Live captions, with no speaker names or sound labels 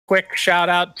quick shout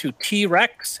out to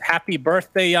T-Rex. Happy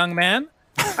birthday, young man.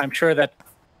 I'm sure that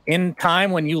in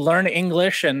time when you learn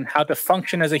English and how to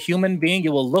function as a human being,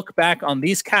 you will look back on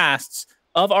these casts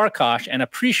of Arkosh and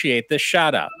appreciate this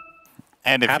shout out.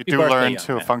 And if Happy you do birthday, learn young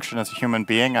to man. function as a human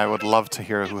being, I would love to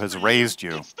hear who has raised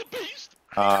you.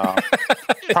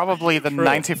 Probably the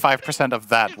 95% of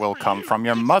that will come from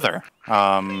your mother.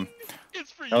 No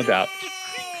doubt.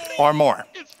 Or more.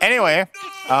 Anyway,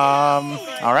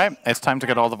 all right, it's time to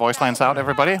get all the voice lines out,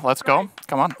 everybody. Let's go.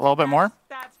 Come on, a little bit more.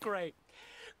 That's great.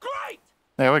 Great!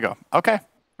 There we go. Okay.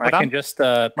 I can just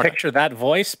picture that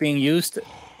voice being used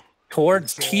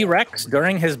towards T-Rex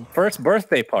during his first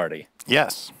birthday party.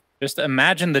 Yes. Just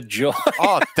imagine the joy.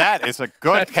 Oh, that is a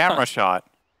good camera shot.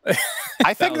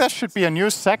 I think that should be a new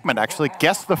segment, actually.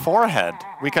 Guess the forehead.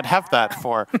 We could have that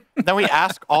for... Then we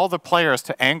ask all the players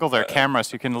to angle their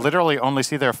cameras. You can literally only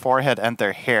see their forehead and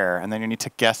their hair, and then you need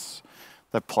to guess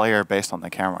the player based on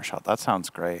the camera shot. That sounds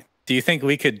great. Do you think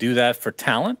we could do that for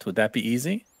talent? Would that be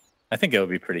easy? I think it would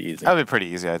be pretty easy. That would be pretty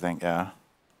easy, I think, yeah.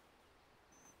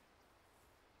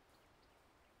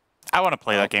 I want to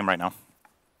play that game right now.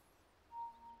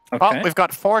 Okay. Well, we've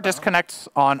got 4 disconnects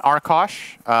on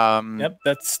Arkosh. Yep,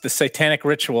 that's the satanic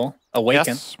ritual.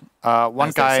 Awaken. Yes.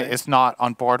 One guy is not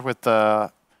on board with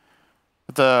the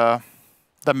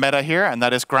meta here, and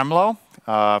that is Gremlo.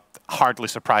 Hardly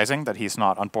surprising that he's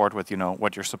not on board with, you know,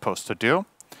 what you're supposed to do.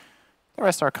 The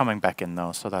rest are coming back in,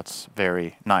 though, so that's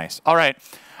very nice. All right.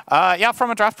 Yeah,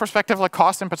 from a draft perspective,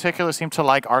 Lacoste in particular seemed to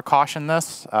like Arkosh in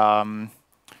this.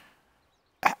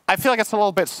 I feel like it's a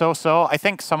little bit so-so. I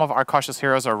think some of Arkosh's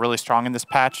heroes are really strong in this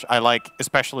patch. I like,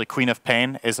 especially Queen of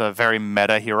Pain is a very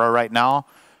meta hero right now.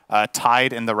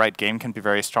 Tide in the right game can be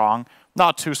very strong.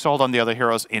 Not too sold on the other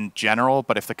heroes in general,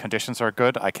 but if the conditions are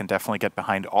good, I can definitely get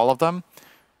behind all of them.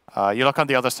 You look on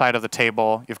the other side of the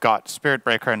table, you've got Spirit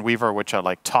Breaker and Weaver, which are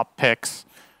like top picks,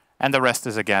 and the rest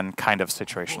is, again, kind of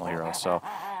situational heroes. So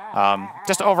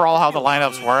just overall how the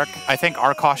lineups work, I think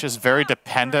Arkosh is very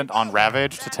dependent on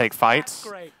Ravage to take fights.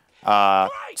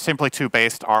 Simply 2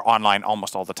 based are online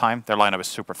almost all the time. Their lineup is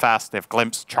super fast. They have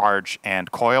Glimpse, Charge,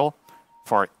 and Coil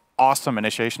for awesome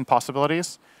initiation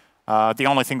possibilities. The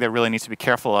only thing they really need to be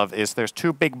careful of is there's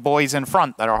 2 big boys in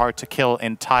front that are hard to kill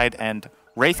in Tide and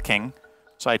Wraith King.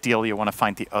 So ideally you want to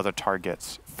find the other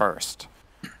targets first.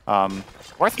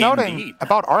 Worth noting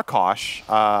about Arkosh,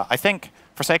 I think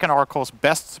Forsaken Oracle's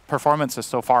best performances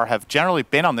so far have generally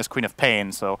been on this Queen of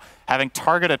Pain, so having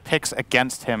targeted picks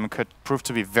against him could prove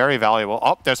to be very valuable.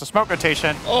 Oh, there's a smoke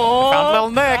rotation. Oh, found Lil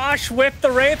Nick. Gosh, with the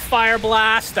Wraith Fire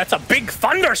Blast. That's a big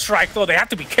Thunder Strike, though. They have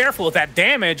to be careful with that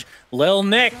damage. Lil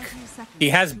Nick, he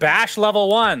has Bash level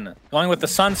 1. Going with the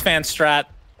Suns fan strat.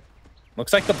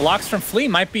 Looks like the blocks from Flea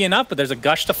might be enough, but there's a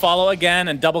Gush to follow again,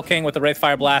 and Double King with the Wraith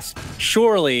Fire Blast.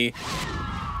 Surely,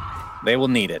 they will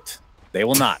need it. They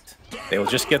will not. They will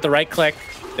just get the right click.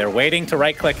 They're waiting to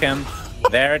right click him.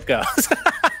 There it goes.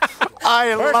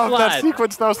 I love that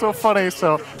sequence, though, so funny.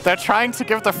 So they're trying to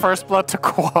give the first blood to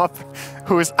Quap,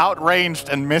 who is outranged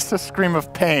and missed a Scream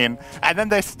of Pain, and then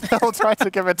they still try to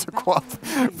give it to Quap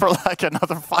for like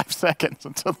another 5 seconds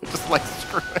until they just like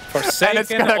screw it. Forsaken and it's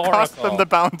going to cost them the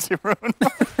bounty rune.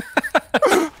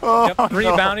 Oh, yep, 3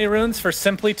 bounty runes for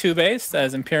simply 2 based,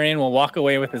 as Empyrean will walk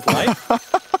away with his life.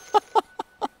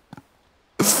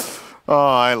 Oh,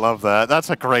 I love that. That's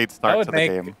a great start to the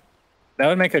game. That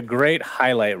would make a great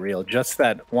highlight reel, just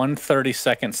that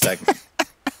 130-second segment.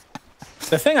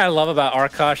 The thing I love about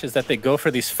Arkosh is that they go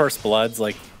for these first bloods.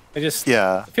 Like, they just,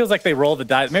 it feels like they roll the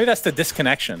dice. Maybe that's the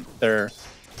disconnection. They're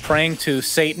praying to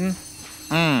Satan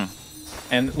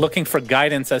and looking for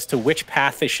guidance as to which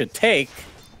path they should take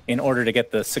in order to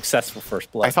get the successful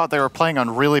first blood. I thought they were playing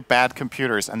on really bad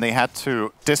computers and they had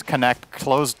to disconnect,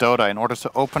 close Dota in order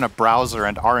to open a browser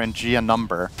and RNG a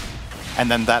number. And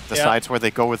then that decides where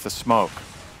they go with the smoke.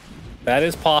 That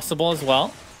is possible as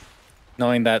well,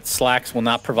 knowing that Slacks will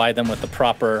not provide them with the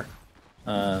proper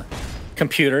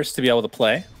computers to be able to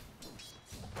play.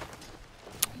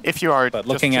 If you are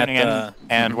just tuning in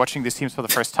and watching these teams for the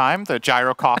first time, the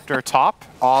gyrocopter top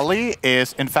Ollie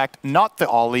is in fact not the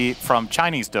Ollie from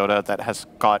Chinese Dota that has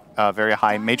got very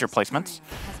high major placements,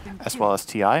 as well as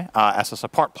TI. As a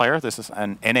support player, this is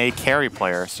an NA carry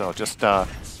player, so just I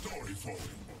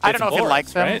don't know if he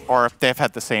likes them or if they've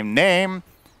had the same name.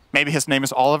 Maybe his name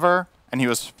is Oliver, and he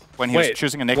was when he was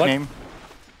choosing a nickname.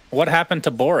 What happened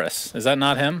to Boris? Is that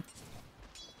not him?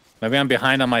 Maybe I'm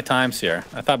behind on my times here.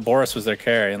 I thought Boris was their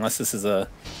carry, unless this is a...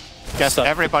 Guess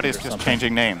everybody's just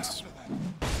changing names.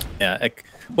 Yeah,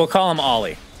 we'll call him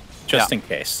Ollie, just in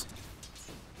case.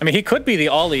 I mean, he could be the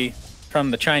Ollie from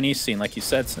the Chinese scene, like you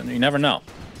said, so you never know.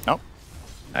 Nope.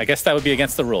 I guess that would be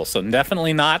against the rules. So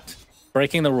definitely not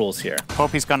breaking the rules here.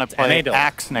 Hope he's gonna play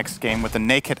Axe next game with the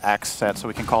naked Axe set, so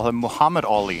we can call him Muhammad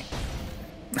Ali.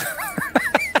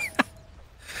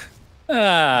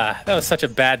 That was such a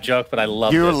bad joke, but I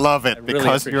love it. You love it really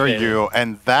because you're you, it.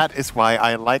 and that is why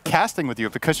I like casting with you,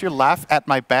 because you laugh at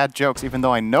my bad jokes, even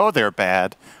though I know they're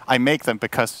bad. I make them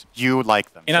because you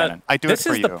like them, Shannon. I do it for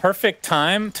you. This is the perfect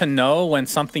time to know when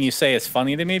something you say is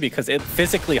funny to me, because it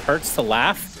physically hurts to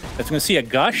laugh. It's going to see a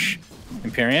gush.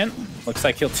 Empyrean looks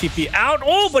like he'll TP out.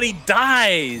 Oh, but he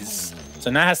dies.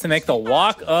 So now has to make the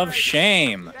walk of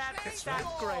shame.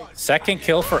 Second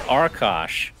kill for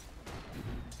Arkosh.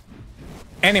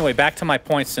 Anyway, back to my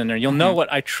point, Cinder. You'll know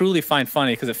what I truly find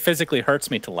funny because it physically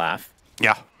hurts me to laugh.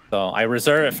 Yeah. So I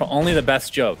reserve it for only the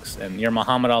best jokes, and your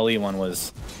Muhammad Ali one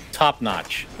was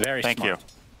top-notch. Very smart. Thank you.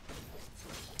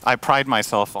 I pride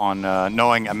myself on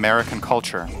knowing American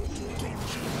culture.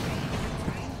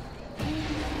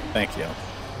 Thank you.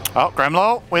 Oh,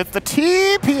 Gremlo with the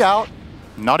TP out.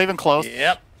 Not even close.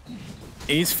 Yep.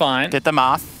 He's fine. Did the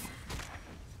math.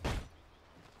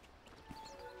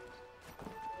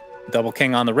 Double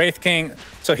King on the Wraith King.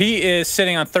 So he is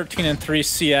sitting on 13 and 3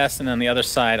 CS, and on the other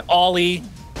side, Ollie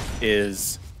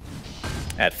is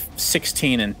at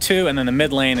 16 and 2, and then the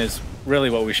mid lane is really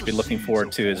what we should be looking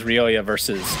forward to is Ryoya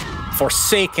versus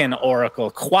Forsaken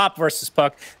Oracle. Quap versus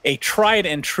Puck, a tried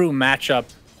and true matchup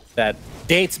that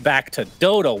dates back to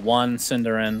Dota 1,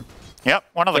 Cinderin. Yep,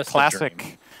 one of the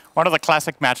classic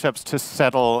matchups to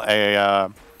settle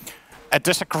a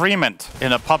disagreement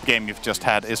in a pub game you've just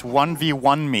had is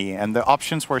 1v1 me, and the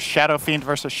options were Shadow Fiend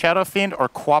versus Shadow Fiend or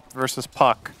Quap versus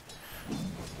Puck.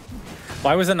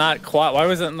 Why was it not Quap? Why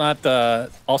was it not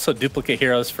also duplicate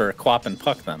heroes for Quap and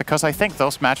Puck then? Because I think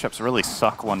those matchups really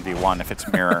suck 1v1 if it's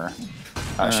mirror.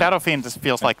 Shadow Fiend just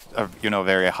feels like a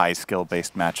very high skill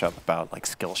based matchup about like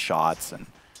skill shots and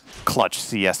clutch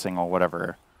CSing or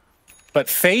whatever. But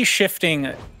phase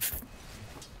shifting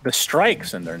the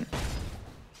strikes and their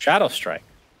Shadow Strike.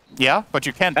 Yeah, but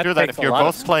you can't do that if you're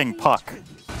both playing Puck.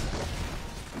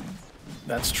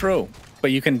 That's true.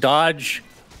 But you can dodge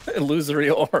Illusory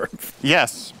Orb.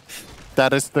 Yes.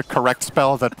 That is the correct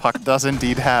spell that Puck does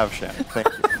indeed have, Shannon. Thank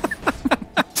you.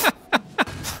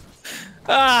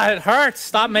 It hurts.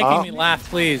 Stop making me laugh,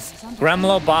 please.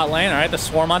 Gremlo bot lane. All right, the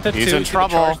Swarm onto 2. He's in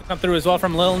trouble. The charge to come through as well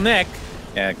from Lil Nick.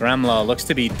 Yeah, Gremlo looks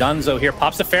to be Dunzo here.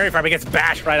 Pops the Fairy Fire, but gets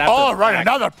bashed right after. Oh, right,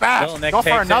 another bash. Go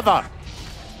for another.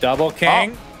 Double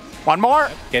King. Oh, one more.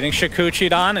 Getting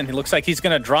Shikuchi'd on, and he looks like he's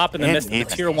going to drop in the midst of the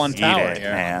tier 1 tower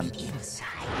here. Man.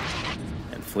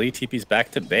 And Flea TP's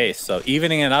back to base, so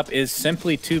evening it up is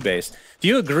Simply 2-based. Do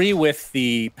you agree with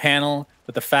the panel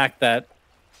with the fact that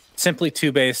Simply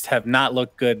 2-based have not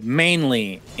looked good,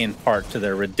 mainly in part to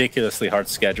their ridiculously hard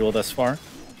schedule thus far?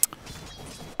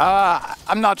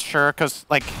 I'm not sure, because,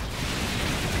 like...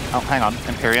 Oh, hang on.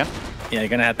 Empyrean. Yeah, you're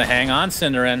going to have to hang on,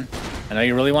 Cinderin. I know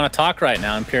you really want to talk right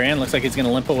now. Empyrean looks like he's going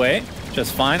to limp away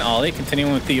just fine. Ollie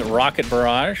continuing with the Rocket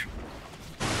Barrage.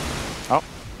 Oh,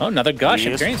 another Gush.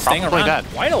 Empyrean staying around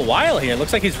quite a while here.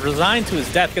 Looks like he's resigned to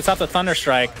his death. Gets off the Thunder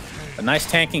Strike. A nice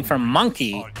tanking from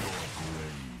Monkey.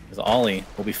 Because Ollie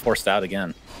will be forced out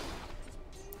again.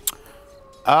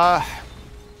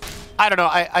 I don't know.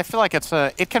 I feel like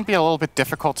it can be a little bit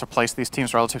difficult to place these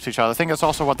teams relative to each other. I think it's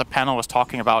also what the panel was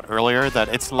talking about earlier, that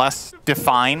it's less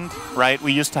defined, right?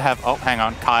 We used to have, oh, hang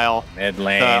on, Kyle. Mid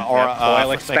lane.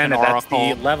 Foil expanded. That's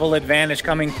the level advantage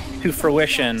coming to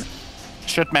fruition.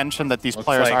 Should mention that these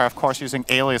players are, of course, using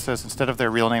aliases instead of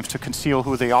their real names to conceal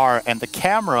who they are, and the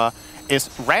camera is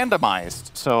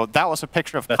randomized. So that was a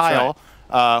picture of Kyle,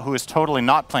 who is totally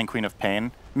not playing Queen of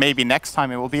Pain. Maybe next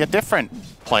time it will be a different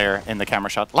player in the camera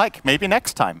shot. Like, maybe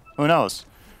next time. Who knows?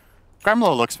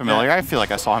 Gremlo looks familiar. Yeah. I feel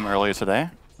like I saw him earlier today.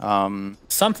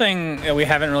 Something that we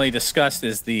haven't really discussed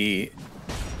is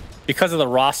because of the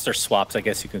roster swaps, I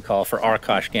guess you could call, for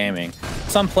Arkosh Gaming,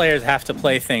 some players have to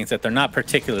play things that they're not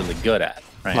particularly good at,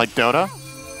 right? Like Dota?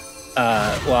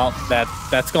 Well,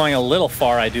 that's going a little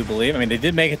far, I do believe. I mean, they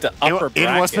did make it to upper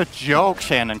bracket. It was a joke,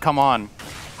 Shannon. Come on.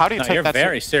 How do you take you're that? You're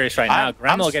very serious right now.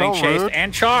 Gremlo getting chased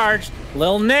and charged.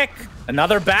 Lil Nick,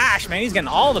 another bash. Man, he's getting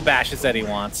all the bashes that he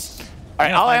wants. All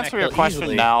right, I'll answer your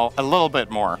question now a little bit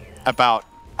more about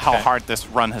how hard this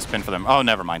run has been for them. Oh,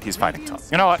 never mind. He's fighting tough.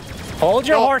 You know what? Hold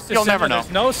your horses. You'll never know.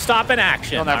 There's no stop in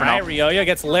action. You'll never know. Ryoya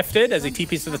gets lifted as he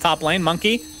TPs to the top lane.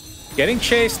 Monkey getting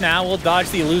chased now. We'll dodge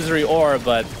the Illusory Orb,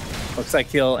 but looks like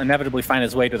he'll inevitably find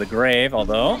his way to the grave,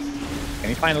 although can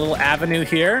he find a little avenue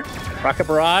here? Rocket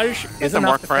Barrage is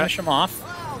enough to finish him off.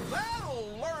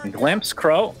 And Glimpse,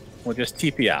 Crow will just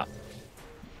TP out.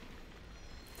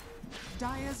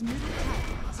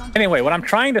 Anyway, what I'm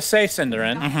trying to say,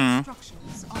 Cinderin,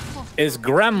 is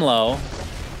Gremlo,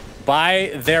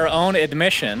 by their own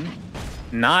admission,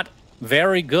 not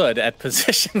very good at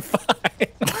position 5.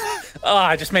 Oh,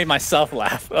 I just made myself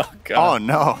laugh. Oh, God. Oh,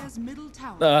 no.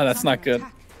 Oh, that's not good.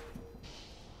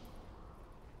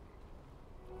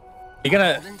 You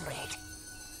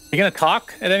gonna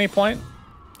talk at any point?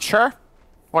 Sure.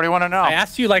 What do you want to know? I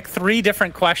asked you like 3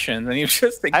 different questions, and you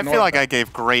just ignored I feel like them. I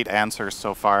gave great answers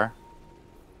so far.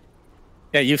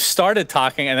 Yeah, you've started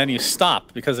talking, and then you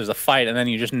stop because there's a fight, and then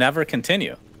you just never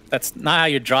continue. That's not how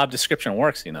your job description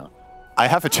works, you know. I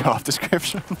have a job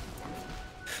description.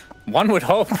 One would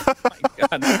hope. Oh my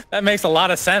God, that makes a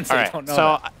lot of sense. All I right, don't know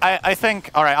so that. I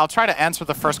think, all right, I'll try to answer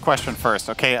the first question first,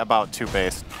 okay, about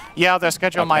TOOBASED. Yeah, their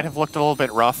schedule might have looked a little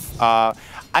bit rough.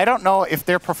 I don't know if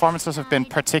their performances have been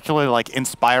particularly like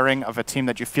inspiring of a team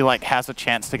that you feel like has a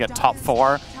chance to get top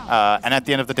 4. And at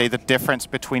the end of the day, the difference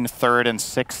between 3rd and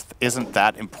 6th isn't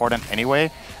that important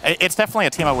anyway. It's definitely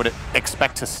a team I would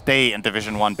expect to stay in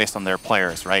Division 1 based on their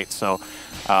players, right? So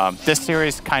this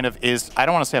series kind of is, I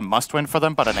don't want to say a must-win for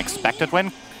them, but an expected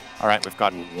win. All right, we've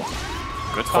got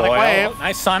good Sonic Wave.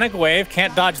 Nice Sonic Wave.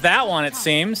 Can't dodge that one, it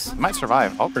seems. Might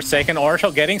survive. Oh. Forsaken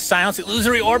Orbital getting silenced.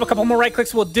 Illusory Orb, a couple more right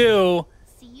clicks will do.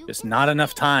 Just not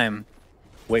enough time.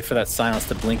 Wait for that silence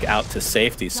to blink out to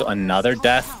safety. So another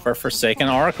death for Forsaken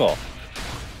Oracle.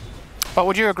 But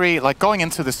would you agree, like going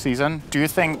into this season, do you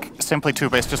think simply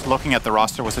TOOBASED, just looking at the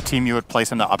roster, was a team you would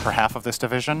place in the upper half of this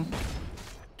division?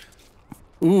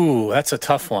 Ooh, that's a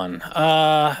tough one.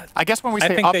 I guess when we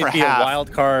say upper half, I think they'd be a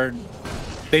wild card.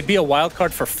 They'd be a wild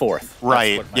card for 4th.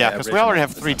 Right, yeah, because we already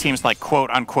have 3 teams like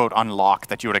quote-unquote unlocked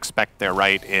that you would expect there,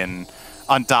 right, in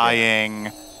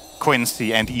Undying,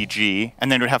 Quincy, and EG.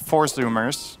 And then we'd have 4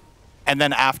 Zoomers. And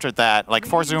then after that, like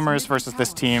 4 Zoomers versus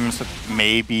this team, so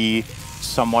maybe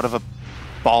somewhat of a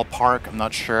ballpark, I'm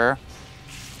not sure.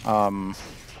 But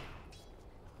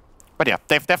yeah,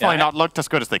 they've definitely not looked as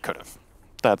good as they could have.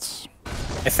 That's...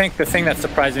 I think the thing that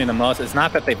surprised me the most is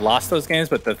not that they've lost those games,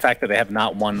 but the fact that they have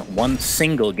not won one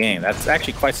single game. That's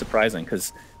actually quite surprising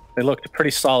because they looked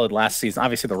pretty solid last season.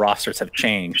 Obviously, the rosters have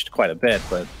changed quite a bit,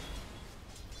 but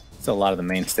still a lot of the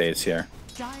mainstays here.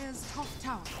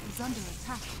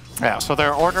 Yeah, so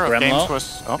their order of Gremlo. games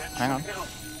was... Oh, hang on.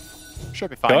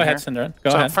 Should be fine Go ahead, here. Cinderin. Go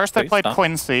so ahead. First they Please, played stop.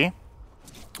 Quincy.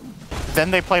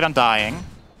 Then they played Undying.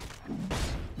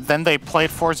 Then they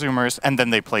played 4 Zoomers, and then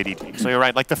they played EG. So you're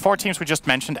right, like the 4 teams we just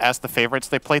mentioned as the favorites,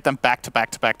 they played them back to back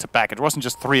to back to back. It wasn't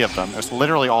just 3 of them. It was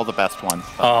literally all the best ones.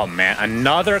 Oh, man.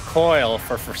 Another coil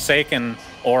for Forsaken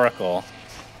Oracle.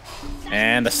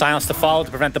 And the silence to follow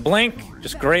to prevent the blink.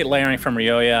 Just great layering from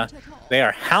Ryoya. They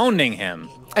are hounding him.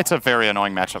 It's a very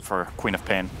annoying matchup for Queen of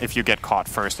Pain. If you get caught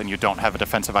first and you don't have a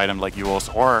defensive item like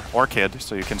Yules or Orchid,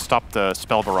 so you can stop the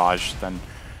spell barrage, then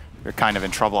you're kind of in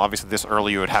trouble. Obviously, this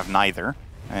early you would have neither.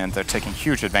 And they're taking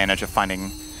huge advantage of finding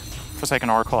Forsaken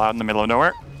Oracle out in the middle of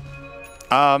nowhere.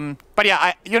 But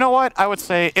yeah, you know what? I would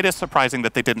say it is surprising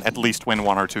that they didn't at least win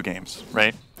 1 or 2 games,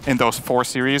 right? In those 4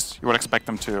 series, you would expect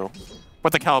them to.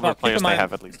 With the caliber of players they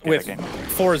have, at least get a game.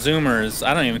 4 Zoomers,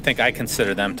 I don't even think I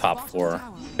consider them top 4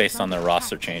 based on their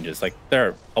roster changes. Like,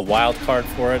 they're a wild card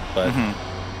for it, but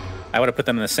I would have put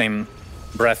them in the same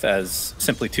breath as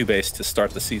simply TOOBASED to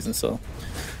start the season, so...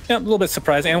 Yeah, a little bit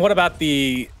surprising. And what about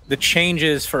the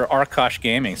changes for Arkosh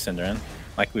Gaming, Cinderin?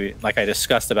 Like I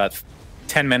discussed about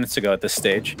 10 minutes ago at this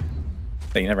stage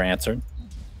that you never answered.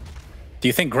 Do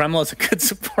you think Gremlo is a good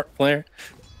support player?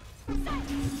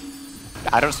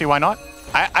 I don't see why not.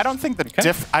 I don't think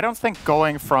I don't think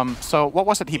going from... So what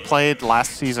was it he played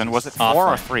last season? Was it 4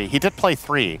 or 3? He did play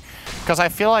 3. Because I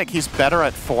feel like he's better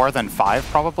at 4 than 5,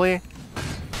 probably.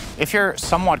 If you're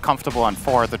somewhat comfortable on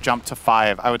 4, the jump to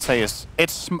 5, I would say it's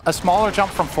a smaller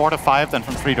jump from 4 to 5 than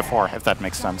from 3 to 4, if that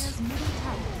makes sense.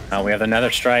 We have another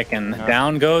strike, and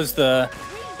down goes the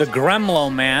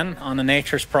Gremlo man on the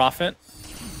Nature's Prophet.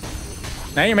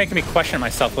 Now you're making me question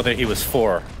myself whether he was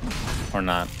 4 or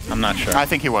not. I'm not sure. I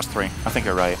think he was 3. I think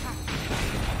you're right.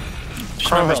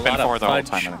 Crow has been 4 the whole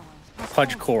time.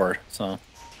 Pudge core, so...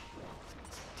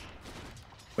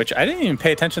 Which I didn't even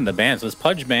pay attention to the bans. Was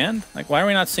Pudge banned? Like, why are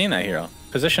we not seeing that hero?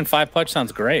 Position 5 Pudge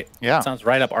sounds great. Yeah. It sounds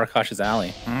right up Arkosh's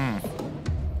alley.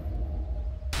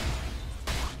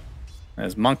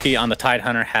 As Monkey on the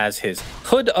Tidehunter has his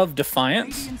Hood of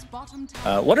Defiance.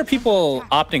 What are people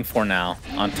opting for now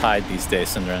on Tide these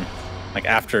days, Cinderin? Like,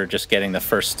 after just getting the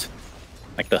first,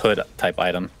 like, the Hood type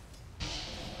item.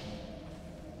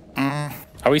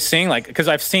 Are we seeing, like, because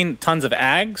I've seen tons of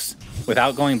Ags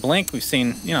without going Blink. We've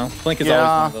seen, you know, Blink is always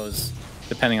one of those,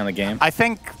 depending on the game. I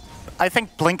think I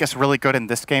think Blink is really good in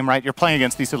this game, right? You're playing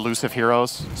against these elusive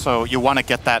heroes, so you want to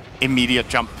get that immediate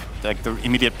jump, like the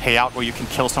immediate payout where you can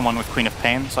kill someone with Queen of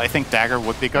Pain. So I think Dagger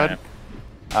would be good.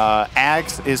 Right.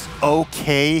 Ags is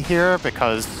okay here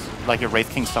because like your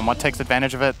Wraith King somewhat takes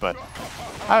advantage of it, but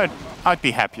I'd be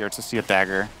happier to see a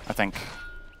Dagger, I think,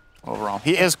 overall.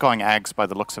 He is going Ags by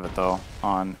the looks of it though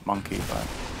on Monkey,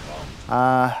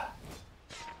 but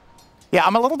yeah,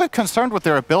 I'm a little bit concerned with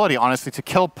their ability, honestly, to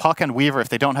kill Puck and Weaver if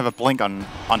they don't have a Blink on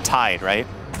Tide, right?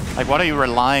 Like, what are you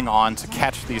relying on to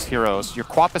catch these heroes? Your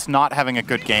Quap is not having a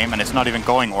good game, and it's not even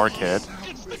going Orchid.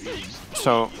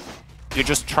 So, you're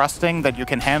just trusting that you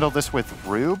can handle this with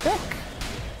Rubik,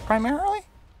 primarily?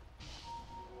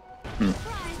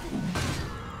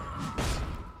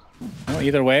 Well,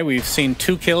 either way, we've seen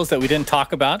 2 kills that we didn't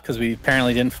talk about because we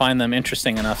apparently didn't find them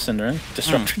interesting enough, Synderen.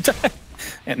 Disruptor Tide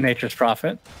and Nature's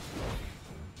Prophet.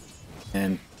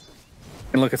 And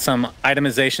we can look at some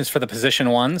itemizations for the position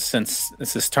 1s since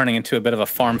this is turning into a bit of a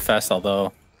farm fest,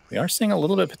 although we are seeing a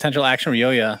little bit of potential action.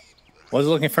 Ryoya was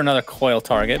looking for another coil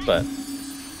target, but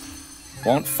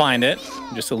won't find it.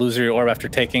 Just illusory orb after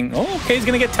taking... Oh, okay, he's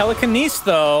going to get telekinesis,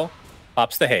 though.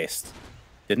 Pops the haste.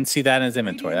 Didn't see that in his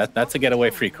inventory. That's a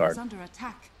getaway free card.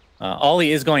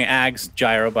 Ollie is going Ags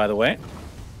Gyro, by the way.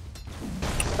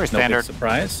 Very standard. No big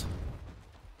surprise.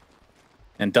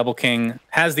 And Double King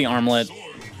has the armlet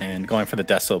and going for the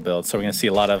Deso build. So we're going to see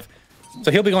a lot of... So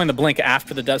he'll be going to Blink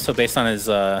after the Deso based on his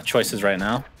choices right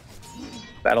now.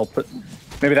 That'll put...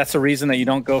 Maybe that's the reason that you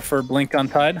don't go for Blink on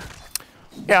Tide?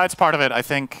 Yeah, it's part of it, I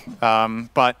think.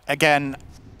 But again,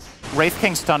 Wraith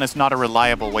King stun is not a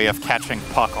reliable way of catching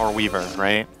Puck or Weaver,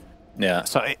 right? Yeah.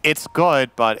 So it's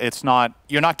good, but it's not...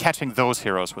 You're not catching those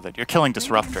heroes with it. You're killing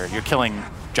Disruptor. You're killing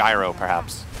Gyro,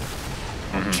 perhaps.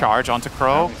 Charge onto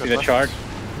Crow. See the charge.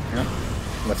 Yeah.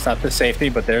 Let's not the safety,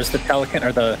 but there's the telekin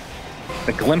or the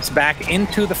glimpse back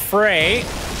into the fray.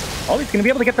 Oh, he's gonna be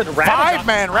able to get the Ravage.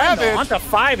 5-man Ravage onto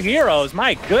 5 heroes.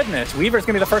 My goodness, Weaver's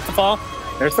gonna be the first to fall.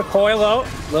 There's the coil though.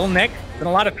 Lil Nick in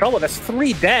a lot of trouble. That's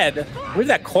 3 dead. I believe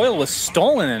that coil was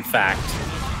stolen, in fact.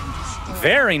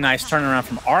 Very nice turnaround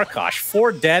from Arkosh.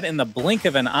 4 dead in the blink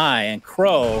of an eye, and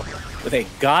Crow with a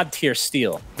god tier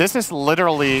steal. This is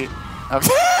literally.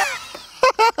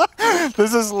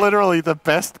 This is literally the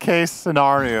best case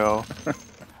scenario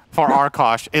for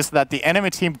Arkosh, is that the enemy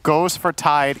team goes for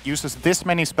Tide, uses this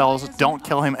many spells, don't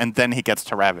kill him, and then he gets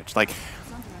to Ravage. Like,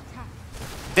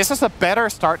 this is a better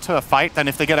start to a fight than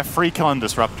if they get a free kill on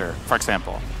Disruptor, for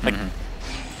example. Like,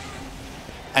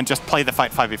 and just play the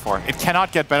fight 5v4. It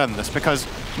cannot get better than this, because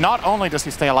not only does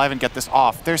he stay alive and get this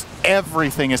off, there's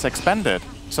everything is expended.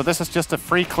 So this is just a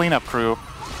free cleanup crew.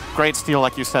 Great steal,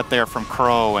 like you said there, from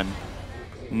Crow, and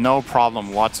no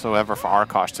problem whatsoever for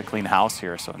Arkosh to clean house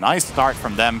here. So nice start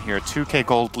from them here. 2k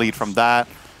gold lead from that.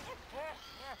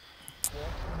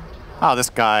 Oh, this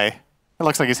guy. It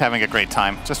looks like he's having a great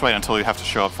time. Just wait until you have to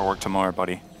show up for work tomorrow,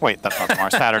 buddy. Wait, that's not tomorrow,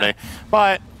 Saturday.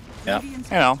 But, yeah, you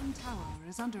know.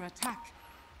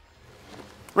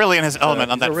 Really in his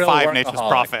element on that 5 Nature's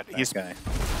Prophet.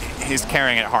 He's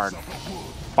carrying it hard.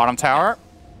 Bottom tower.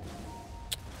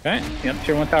 Okay, yep,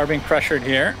 tier 1 tower being pressured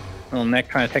here. Little Nick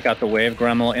trying to take out the wave.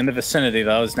 Gremlin in the vicinity,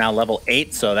 though, is now level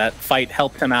 8, so that fight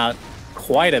helped him out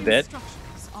quite a bit.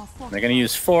 They're going to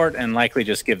use Fort and likely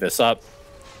just give this up.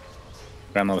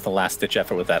 Gremlin with a last-ditch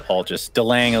effort with that ult, just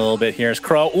delaying a little bit here. Is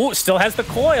Crow. Ooh, still has the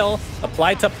coil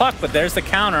applied to Puck, but there's the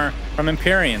counter from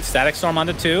Empyrean. Static Storm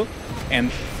onto 2, and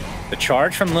the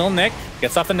charge from Lil Nick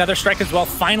gets off the Nether Strike as well.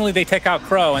 Finally, they take out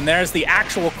Crow, and there's the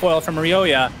actual coil from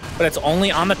Ryoya, but it's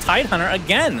only on the Tidehunter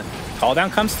again. Call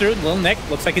down comes through. Lil Nick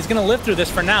looks like he's going to live through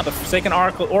this for now, but Forsaken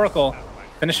Oracle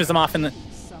finishes him off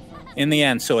in the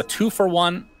end. So a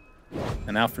 2-for-1,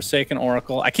 and now Forsaken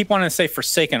Oracle. I keep wanting to say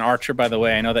Forsaken Archer, by the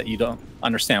way. I know that you don't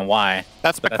understand why.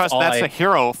 That's because that's a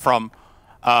hero from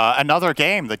another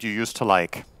game that you used to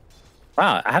like.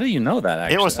 Wow, how do you know that,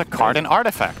 actually? It was a card and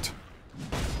artifact.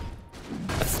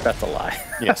 That's a lie.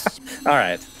 Yes. All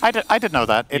right. I did know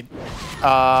that. It,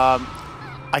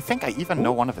 I think I even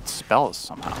know one of its spells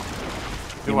somehow.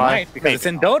 You might, because it's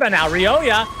in Dota now.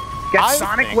 Ryoya gets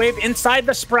Sonic Wave inside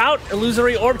the Sprout.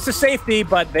 Illusory Orbs to safety,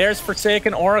 but there's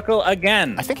Forsaken Oracle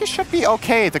again. I think he should be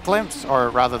okay. The Glimpse, or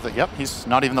rather, yep, he's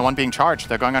not even the one being charged.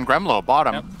 They're going on Gremlo,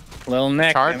 bottom. Yep. Lil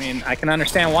Nick, Charge. I mean, I can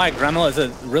understand why. Gremlo is a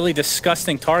really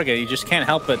disgusting target. You just can't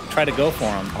help but try to go for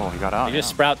him. Oh, he got out. You just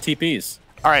Sprout TPs.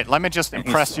 All right, let me just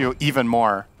impress you even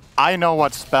more. I know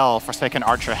what spell Forsaken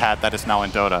Archer had that is now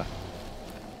in Dota.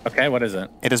 Okay, what is it?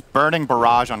 It is Burning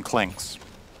Barrage on Clinks.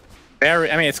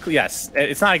 I mean,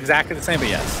 it's not exactly the same, but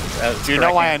yes. Do you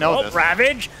know why I know this?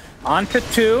 Ravage onto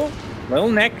 2. Lil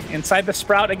Nick inside the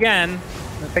Sprout again.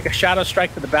 Gonna take a Shadow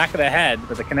Strike to the back of the head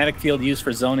with a kinetic field used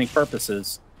for zoning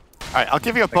purposes. All right, I'll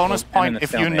give you a bonus point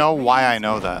if you know why I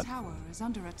know that.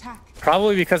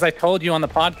 Probably because I told you on the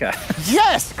podcast.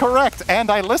 Yes, correct. And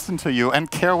I listen to you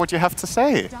and care what you have to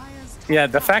say. Yeah,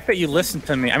 the fact that you listened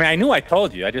to me. I mean, I knew I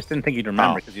told you. I just didn't think you'd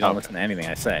remember because you don't listen to anything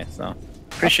I say. So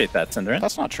appreciate that, Synderen.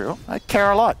 That's not true. I care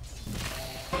a lot.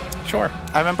 Sure.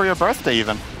 I remember your birthday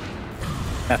even.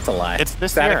 That's a lie. It's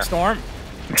this Static year. Storm.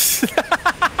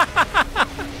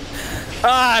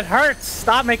 Ah, it hurts.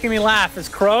 Stop making me laugh. Is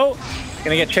Crow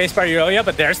gonna get chased by Yoya?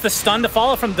 But there's the stun to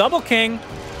follow from Double King.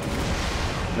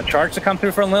 The charge to come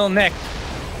through from Lil Nick.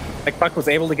 Like Puck was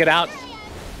able to get out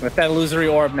with that illusory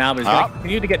orb now, but he's going to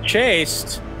continue to get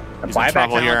chased. The buyback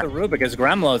now with the Rubik as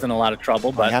Gremlo's in a lot of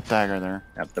trouble, but that dagger there.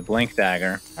 Yep, the blink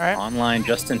dagger. All right. Online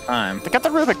just in time. They get the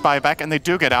Rubik buyback and they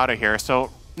do get out of here. So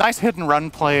nice hit and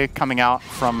run play coming out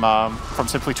from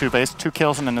Simply TOOBASED. 2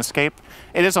 kills and an escape.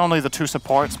 It is only the 2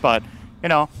 supports, but you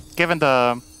know, given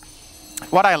the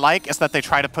what I like is that they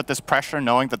try to put this pressure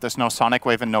knowing that there's no Sonic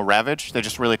Wave and no Ravage. They're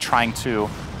just really trying to...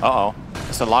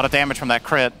 There's a lot of damage from that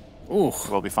crit. Ooh.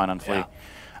 We'll be fine on Flea.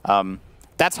 Yeah.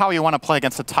 That's how you want to play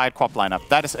against a tied Quap lineup.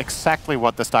 That is exactly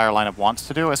what this Dire lineup wants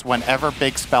to do, is whenever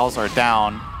big spells are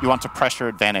down, you want to pressure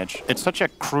advantage. It's such a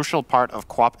crucial part of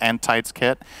Quap and Tide's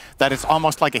kit that it's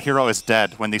almost like a hero is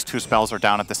dead when these 2 spells are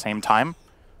down at the same time.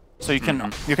 So you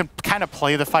can kind of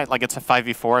play the fight like it's a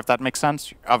 5v4, if that makes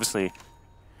sense. Obviously...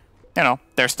 You know,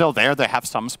 they're still there, they have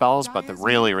some spells, but the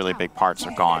really, really big parts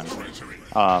are gone.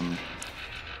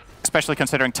 Especially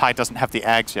considering Tide doesn't have the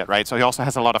Ags yet, right? So he also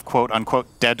has a lot of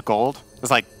quote-unquote dead gold.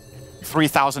 There's like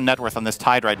 3,000 net worth on this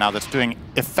Tide right now that's doing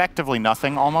effectively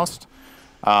nothing, almost.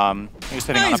 He's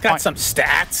sitting on he's got some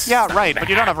stats. Yeah, right, but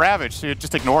you don't have Ravage, so you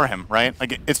just ignore him, right?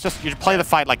 Like, it's just, you play the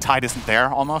fight like Tide isn't there,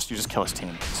 almost. You just kill his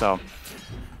team, so...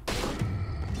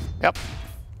 Yep.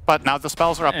 But now the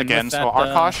spells are up again, so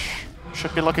Arkosh...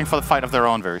 should be looking for the fight of their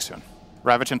own very soon.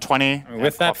 Ravage in 20.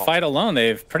 With that fight alone,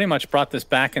 they've pretty much brought this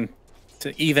back into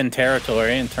even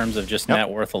territory in terms of just net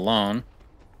worth alone.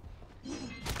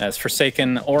 As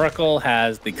Forsaken Oracle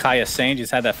has the Kaya Sage.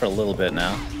 He's had that for a little bit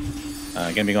now.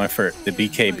 Going to be going for the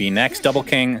BKB next. Double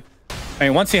King. I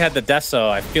mean, once he had the Deso,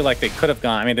 I feel like they could have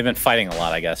gone. I mean, they've been fighting a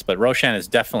lot, I guess. But Roshan is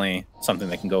definitely something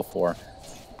they can go for.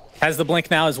 Has the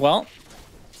Blink now as well.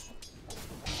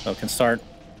 So can start...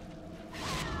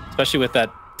 Especially with that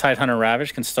Tidehunter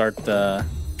Ravage, can start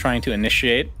trying to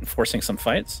initiate and forcing some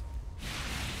fights.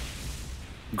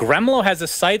 Gremlo has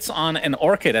his sights on an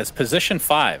Orchid as position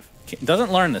 5.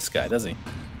 Doesn't learn this guy, does he?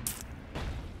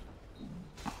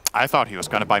 I thought he was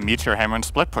going to buy Meteor Hammer and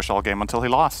split push all game until he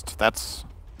lost. That's...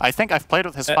 I think I've played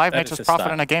with his 5 Nature's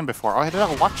Prophet in a game before. Oh, I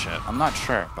didn't watch it. I'm not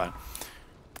sure, but...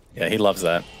 Yeah, he loves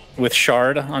that. With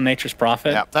Shard on Nature's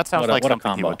Prophet. Yeah, that sounds like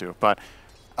something he would do, but...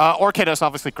 Orchid is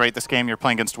obviously great this game. You're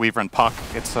playing against Weaver and Puck.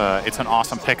 It's an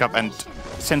awesome pickup, and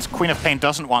since Queen of Pain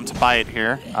doesn't want to buy it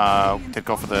here, did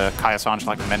go for the Kaya Sange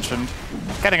like we mentioned.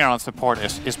 Getting her on support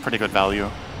is pretty good value.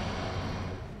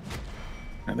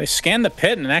 And they scanned the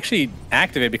pit and actually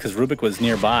activated because Rubik was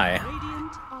nearby.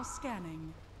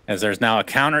 As there's now a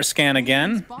counter scan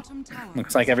again.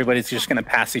 Looks like everybody's just going to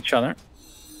pass each other.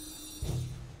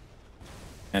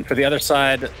 And for the other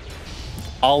side,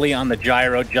 Ollie on the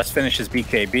gyro just finishes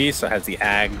BKB, so has the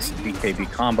Ags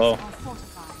BKB combo.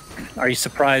 Are you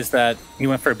surprised that he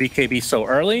went for a BKB so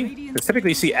early? Because typically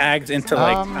you see Ags into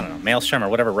like, I don't know, Maelstrom or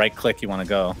whatever right click you want to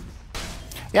go.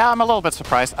 Yeah, I'm a little bit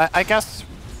surprised. I guess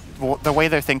the way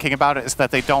they're thinking about it is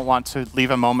that they don't want to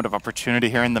leave a moment of opportunity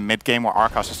here in the mid game where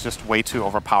Arkosh is just way too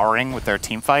overpowering with their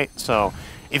team fight. So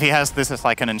if he has this as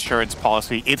like an insurance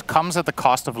policy, it comes at the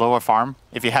cost of lower farm.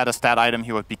 If he had a stat item,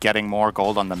 he would be getting more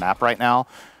gold on the map right now.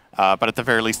 But at the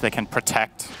very least, they can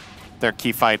protect their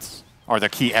key fights or their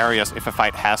key areas if a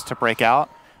fight has to break out.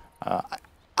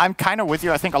 I'm kind of with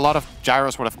you. I think a lot of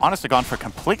gyros would have honestly gone for a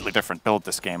completely different build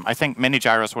this game. I think many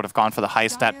gyros would have gone for the high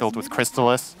stat build with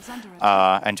Crystallis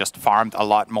and just farmed a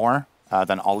lot more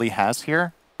than Ollie has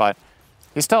here. But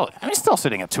he's still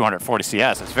sitting at 240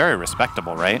 CS. It's very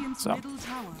respectable, right? So,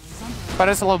 but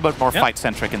it's a little bit more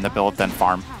fight-centric in the build than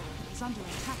farm.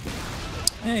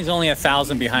 Yeah, he's only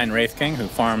 1,000 behind Wraith King, who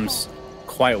farms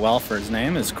quite well for his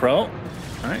name, is Crow. All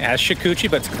right, has Shikuchi,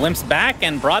 but it's glimpsed back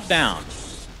and brought down.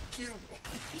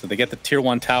 So they get the tier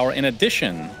 1 tower in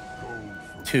addition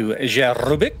to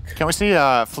Jerubik. Can we see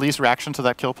Flea's reaction to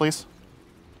that kill, please?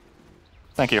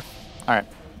 Thank you. All right.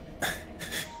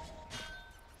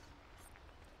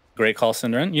 Great call,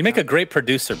 Synderen. You make a great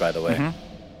producer, by the way.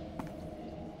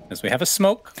 As we have a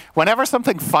smoke. Whenever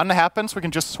something fun happens, we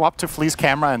can just swap to Flea's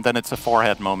camera and then it's a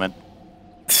forehead moment.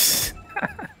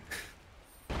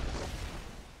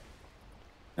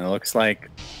 And it looks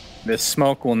like this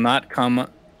smoke will not come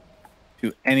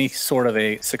to any sort of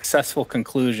a successful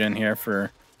conclusion here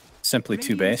for Simply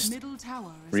TOOBASED.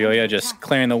 Ryoya just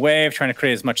clearing the wave, trying to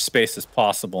create as much space as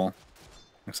possible.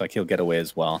 Looks like he'll get away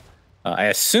as well. I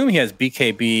assume he has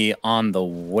BKB on the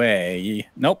way.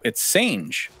 Nope, it's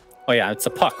Sange. Oh yeah, it's a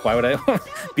puck. Why would I?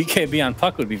 BKB on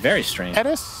puck would be very strange. It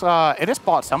is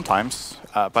bought sometimes,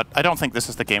 but I don't think this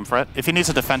is the game for it. If he needs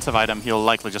a defensive item, he'll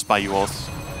likely just buy Yules.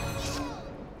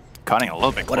 Cutting a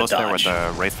little bit close there with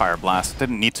the Wraithfire Blast.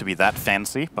 Didn't need to be that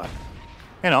fancy, but,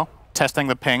 you know, testing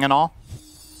the ping and all.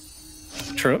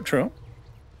 True, true.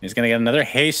 He's going to get another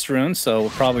haste rune, so we'll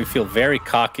probably feel very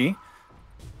cocky. And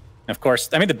of course,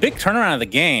 I mean, the big turnaround of the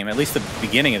game, at least the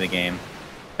beginning of the game,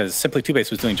 because Simply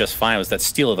TOOBASED was doing just fine, was that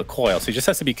steal of the coil. So he just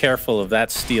has to be careful of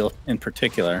that steal in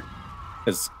particular,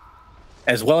 because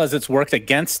as well as it's worked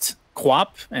against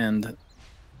Quap and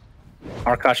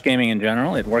Arkosh Gaming in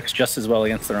general, it works just as well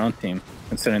against their own team,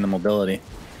 considering the mobility.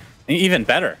 And even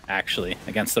better, actually,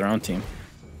 against their own team.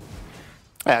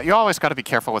 Yeah, you always got to be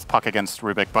careful with puck against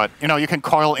Rubik, but, you know, you can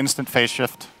coil instant phase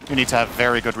shift. You need to have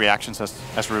very good reactions as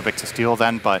Rubik to steal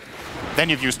then, but then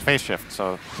you've used phase shift,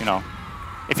 so, you know,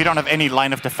 if you don't have any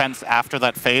line of defense after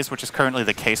that phase, which is currently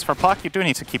the case for puck, you do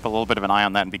need to keep a little bit of an eye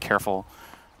on that and be careful.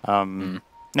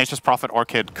 Nature's Prophet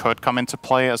Orchid could come into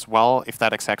play as well if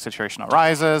that exact situation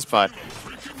arises, but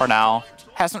for now,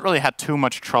 hasn't really had too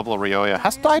much trouble, Ryoya.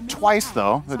 Has died twice,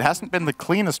 though. It hasn't been the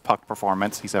cleanest puck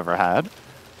performance he's ever had.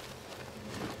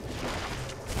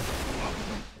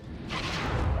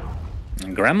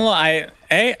 And Gremlo,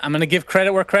 I'm going to give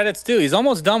credit where credit's due. He's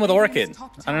almost done with Orchid.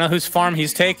 I don't know whose farm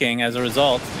he's taking as a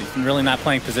result. He's really not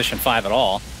playing position 5 at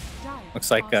all. Looks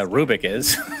like Rubik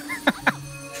is.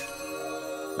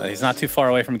 He's not too far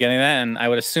away from getting that, and I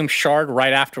would assume Shard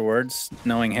right afterwards,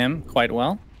 knowing him quite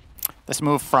well. This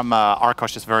move from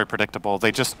Arkosh is very predictable.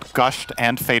 They just gushed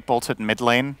and Fate Bolted mid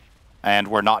lane, and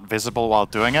were not visible while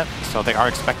doing it, so they are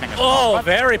expecting it. Oh,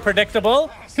 very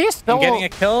predictable. He's still getting a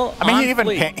kill. I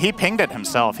mean, he pinged it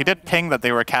himself. He did ping that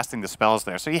they were casting the spells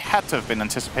there, so he had to have been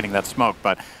anticipating that smoke,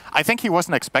 but I think he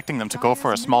wasn't expecting them to go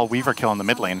for a small Weaver kill in the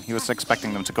mid lane. He was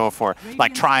expecting them to go for,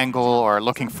 like, triangle or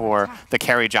looking for the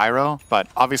carry gyro, but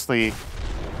obviously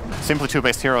Simply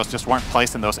TOOBASED heroes just weren't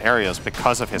placed in those areas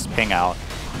because of his ping out.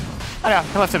 Oh yeah,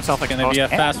 he left himself exposed. It's going to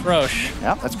be a fast Roche.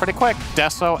 Yeah, that's pretty quick.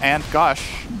 Deso and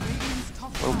Gush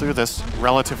will do this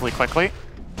relatively quickly.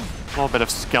 A little bit of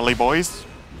Skelly boys.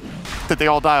 Did they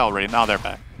all die already? Now they're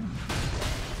back.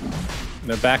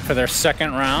 They're back for their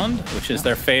second round, which is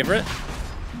their favorite.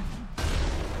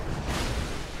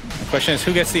 The question is,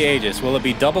 who gets the Aegis? Will it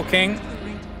be Double King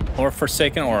or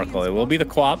Forsaken Oracle? It will be the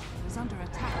Quap.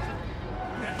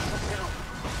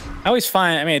 I always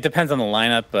find, I mean, it depends on the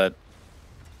lineup, but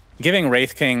giving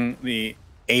Wraith King the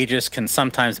Aegis can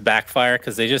sometimes backfire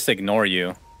because they just ignore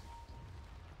you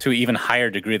to an even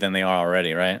higher degree than they are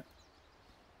already, right?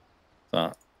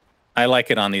 So I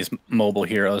like it on these mobile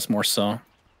heroes more so,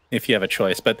 if you have a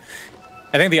choice. But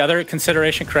I think the other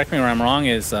consideration, correct me where I'm wrong,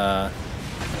 is the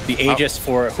Aegis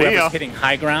for whoever's hitting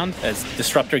high ground as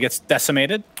Disruptor gets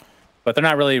decimated. But they're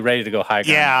not really ready to go high ground.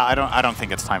 Yeah, I don't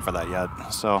think it's time for that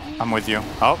yet. So I'm with you.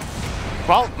 Oh,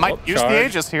 well, might use the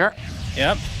Aegis here.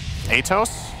 Yep.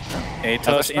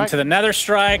 Atos into the Nether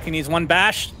Strike. He needs one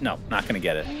bash. No, not going to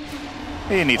get it.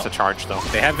 He needs a charge, though.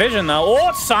 They have vision, though.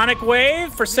 Oh, Sonic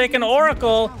Wave. Forsaken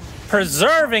Oracle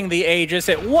preserving the Aegis.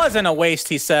 It wasn't a waste,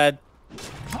 he said.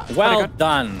 Well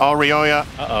done. Oh, Ryoya.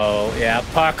 Uh-oh. Yeah,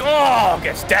 Puck. Oh,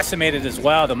 gets decimated as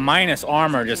well. The minus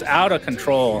armor just out of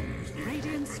control.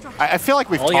 I feel like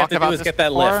we've talked about this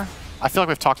before. I feel like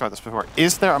we've talked about this before.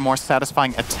 Is there a more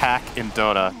satisfying attack in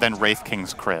Dota than Wraith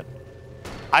King's crit?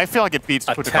 I feel like it beats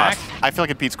Kutakas. I feel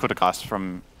like it beats Kutakas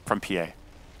from PA.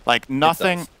 Like,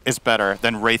 nothing is better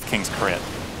than Wraith King's crit.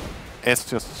 It's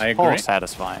just so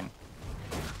satisfying.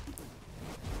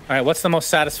 All right, what's the most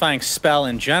satisfying spell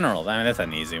in general? I mean, that's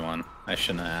an easy one. I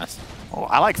shouldn't have asked. Oh,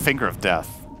 I like Finger of Death.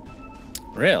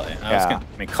 Really? I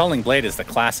mean, Culling Blade is the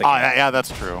classic. Oh, yeah,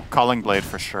 that's true. Culling Blade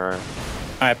for sure. All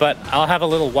right, but I'll have a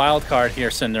little wild card here,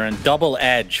 Cinder, and Double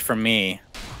Edge for me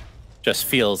just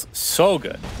feels so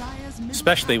good,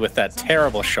 especially with that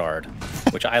terrible Shard,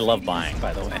 which I love buying,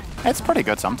 by the way. It's pretty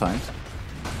good sometimes.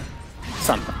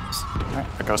 Sometimes. All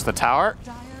right, there goes the tower.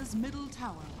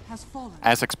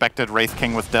 As expected, Wraith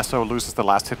King with Deso loses the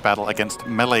last hit battle against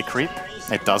melee creep.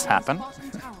 It does happen.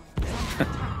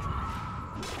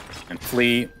 And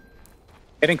Flea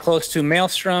getting close to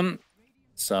Maelstrom,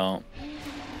 so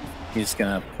he's going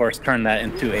to, of course, turn that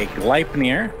into a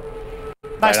Gleipnir.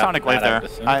 Nice Sonic Wave there.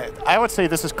 I would say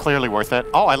this is clearly worth it.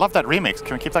 Oh, I love that remix.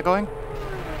 Can we keep that going?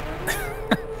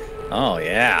 Oh,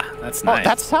 yeah. That's nice. Oh,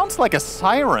 that sounds like a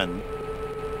siren.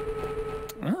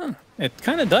 It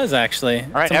kind of does, actually. All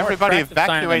right, everybody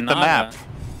evacuate the map.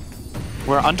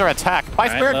 We're under attack by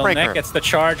Spirit Lil Breaker. Nick gets the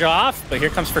charge off, but here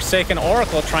comes Forsaken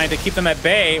Oracle trying to keep them at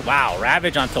bay. Wow,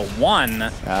 Ravage onto 1. Yeah,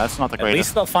 that's not the greatest. At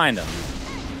least they'll find him.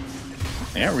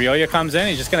 Yeah, Ryoya comes in.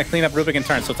 He's just going to clean up Rubik in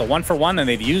turn. So it's a 1-for-1, and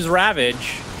they've used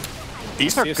Ravage.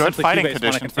 These are good fighting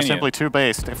conditions for Simply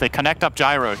 2-based. If they connect up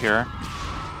Gyro here.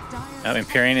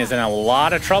 Empyrean is in a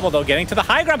lot of trouble, though, getting to the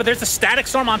high ground, but there's a Static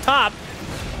Storm on top.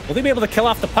 Will they be able to kill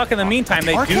off the puck in the meantime?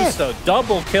 They do so.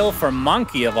 Double kill for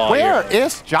Monkey of all Where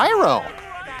is Gyro?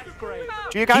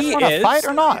 Do you guys want to fight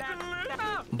or not?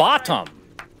 Bottom.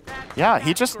 Yeah,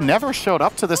 he just never showed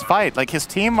up to this fight. Like, his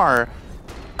team are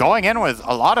going in with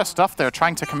a lot of stuff they're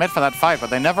trying to commit for that fight, but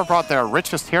they never brought their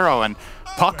richest hero, and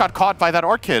Puck got caught by that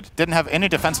Orchid. Didn't have any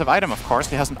defensive item, of course.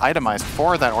 He hasn't itemized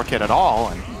for that Orchid at all.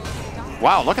 And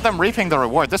wow, look at them reaping the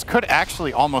reward. This could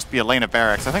actually almost be a lane of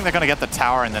barracks. I think they're going to get the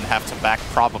tower and then have to back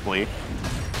probably.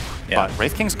 Yeah. But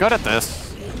Wraith King's good at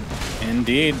this.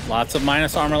 Indeed. Lots of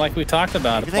minus armor like we talked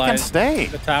about. Maybe they can stay.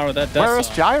 The tower that does. Where is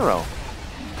Gyro?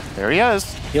 There he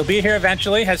is. He'll be here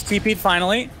eventually. Has TP'd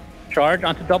finally. Charge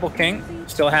onto Double King.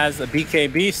 Still has a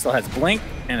BKB. Still has Blink.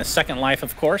 And a second life,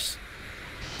 of course.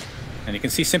 And you can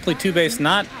see Simply 2-based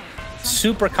not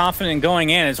super confident in going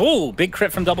in. Ooh, big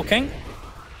crit from Double King.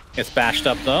 Gets bashed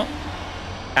up, though.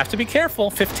 Have to be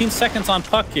careful. 15 seconds on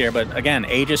Puck here. But again,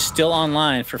 Age is still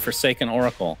online for Forsaken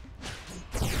Oracle.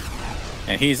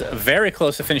 And he's very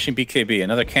close to finishing BKB.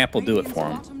 Another camp will do it for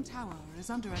him.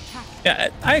 Yeah,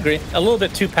 I agree. A little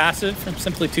bit too passive from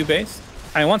Simply 2-based.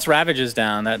 I mean, once Ravage is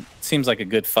down, that seems like a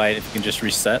good fight if you can just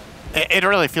reset. It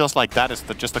really feels like that is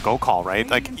just a go call, right?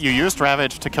 Like, you used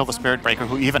Ravage to kill the Spirit Breaker,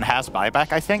 who even has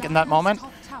buyback, I think, in that moment.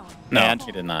 No, and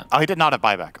he did not. Oh, he did not have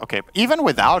buyback. Okay, even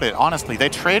without it, honestly, they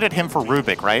traded him for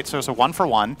Rubik, right? So it's a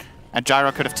 1-for-1, and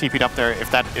Gyro could have TP'd up there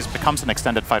if that becomes an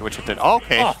extended fight, which it did.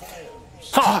 Okay. Oh.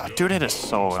 Oh, dude, it is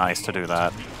so nice to do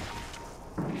that.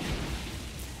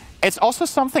 It's also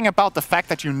something about the fact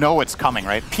that you know it's coming,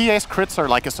 right? PA's crits are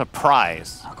like a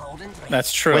surprise.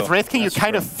 That's true. With Wraith King, you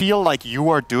kind of feel like you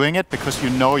are doing it because you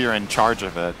know you're in charge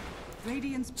of it.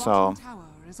 So. Tower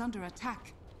is under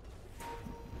attack.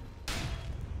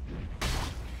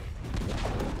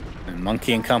 And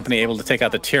Monkey and company able to take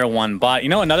out the tier 1 bot. You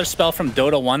know, another spell from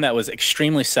Dota 1 that was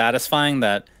extremely satisfying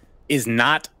that is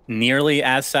not nearly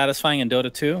as satisfying in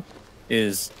Dota 2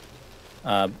 is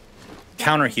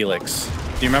Counter Helix.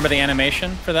 Do you remember the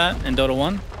animation for that in Dota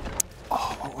 1?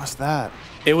 Oh, what was that?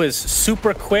 It was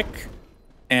super quick,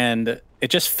 and it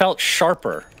just felt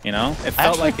sharper, you know? It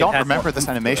felt I don't remember this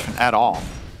animation at all.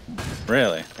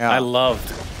 Really? Yeah. I loved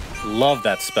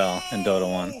that spell in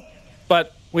Dota 1.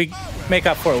 But we make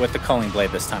up for it with the Culling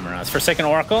Blade this time around. It's Forsaken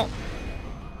Oracle.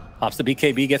 Pops the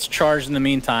BKB, gets charged in the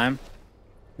meantime.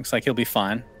 Looks like he'll be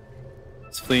fine.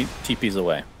 His fleet TP's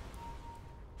away.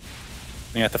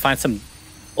 We have to find some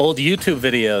old YouTube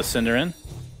videos, Cinderin.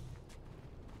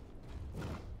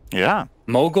 Yeah.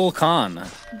 Mogul Khan.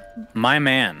 My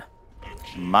man.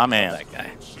 My man. That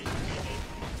guy.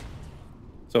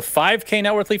 So 5K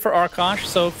net worth lead for Arkosh.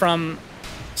 So from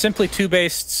Simply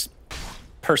 2-based's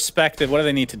perspective, what do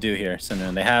they need to do here,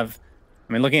 Cinderin? They have,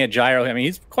 I mean, looking at Gyro, I mean,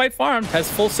 he's quite farmed, has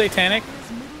full Satanic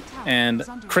and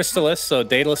Crystallis, so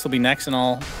Daedalus will be next in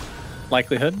all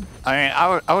likelihood. I mean,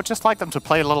 I would just like them to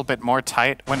play a little bit more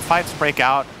tight. When fights break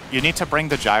out, you need to bring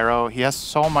the Gyro. He has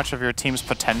so much of your team's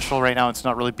potential right now. It's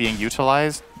not really being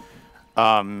utilized.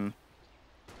 You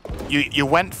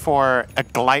went for a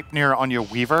Gleipnir on your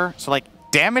Weaver, so like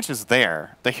damage is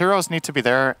there. The heroes need to be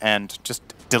there and just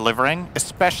delivering,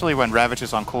 especially when Ravage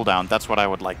is on cooldown. That's what I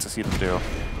would like to see them do.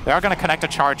 They are going to connect a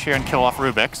charge here and kill off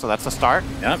Rubik, so that's the start.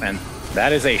 Yep, and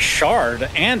that is a shard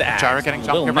and axe. Gyro getting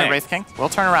jumped here by Wraith King. We'll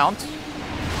turn around.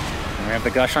 And we have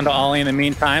the Gush onto Ollie in the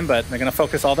meantime, but they're going to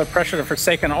focus all their pressure to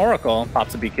Forsaken Oracle.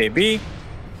 Pops a BKB.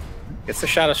 Gets the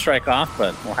Shadow Strike off,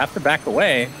 but we'll have to back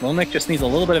away. Lil Nick just needs a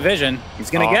little bit of vision.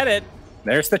 He's going to get it.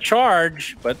 There's the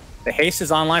charge, but the haste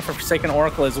is online for Forsaken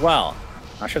Oracle as well.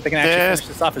 Not sure if they can actually finish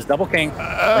this off as Double King.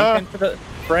 Link in for the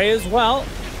fray as well.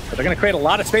 But they're going to create a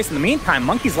lot of space. In the meantime,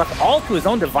 Monkey's left all to his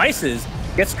own devices.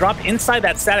 Gets dropped inside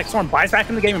that Static Storm. Buys back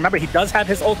in the game. Remember, he does have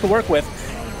his ult to work with.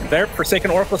 There,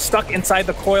 Forsaken Oracle stuck inside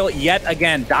the coil yet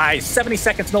again. Dies. 70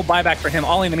 seconds, no buyback for him.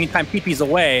 Ollie in the meantime, TP's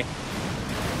away.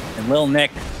 And Lil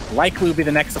Nick likely will be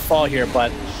the next to fall here,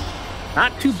 but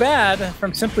not too bad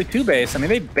from Simply 2-based. I mean,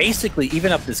 they basically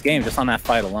even up this game just on that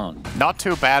fight alone. Not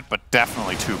too bad, but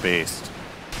definitely 2-based.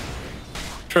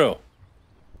 True.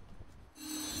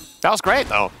 That was great,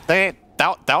 though.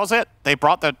 That was it. They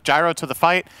brought the Gyro to the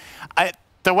fight.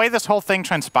 the way this whole thing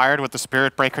transpired with the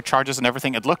Spirit Breaker charges and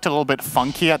everything, it looked a little bit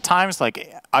funky at times.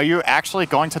 Like, are you actually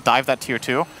going to dive that tier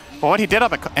 2? But what he did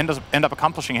end up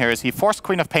accomplishing here is he forced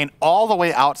Queen of Pain all the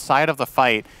way outside of the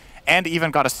fight and even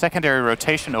got a secondary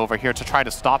rotation over here to try to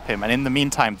stop him. And in the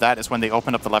meantime, that is when they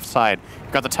open up the left side.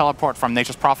 You got the teleport from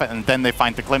Nature's Prophet, and then they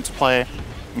find the glimpse play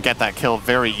and get that kill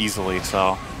very easily.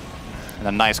 So, and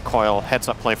a nice coil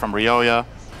heads-up play from Ryoya,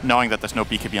 knowing that there's no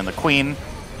BKB on the Queen.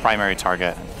 Primary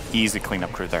target. Easy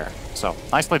cleanup crew there. So,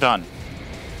 nicely done.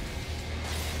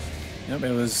 Yep,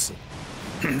 it was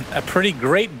a pretty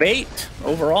great bait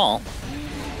overall.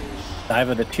 Dive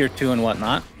of the tier 2 and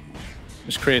whatnot.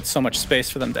 Just created so much space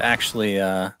for them to actually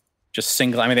just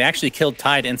single. I mean, they actually killed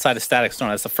Tide inside a Static Storm.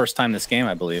 That's the first time this game,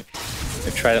 I believe.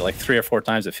 They've tried it like 3 or 4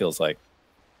 times, it feels like.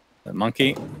 The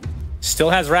Monkey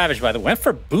still has Ravage, by the way. Went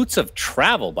for Boots of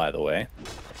Travel, by the way.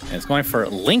 And it's going for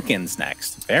Lincoln's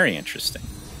next. Very interesting.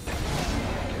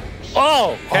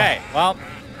 Oh, okay. Well,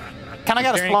 can I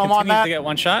get a slow-mo on that? To get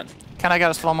one shot. Can I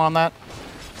get a slow-mo on that?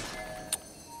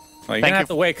 Well, you're gonna have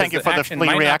to wait because the action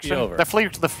might not be over.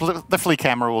 The flea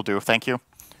camera will do. Thank you.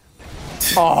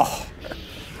 Oh.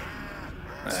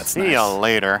 That's See you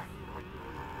later.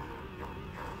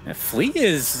 Yeah, Flea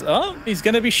is... Oh, he's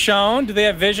going to be shown. Do they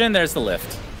have vision? There's the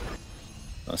lift.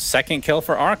 So second kill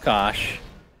for Arkosh.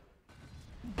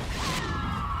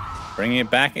 Bringing it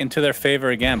back into their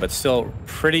favor again, but still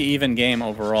pretty even game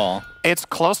overall. It's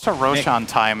close to Roshan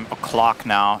time o'clock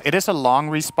now. It is a long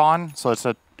respawn, so it's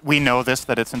a... We know this,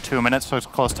 that it's in 2 minutes, so it's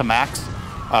close to max.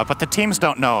 But the teams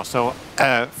don't know. So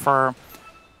for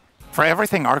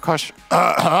everything Arkosh...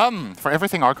 for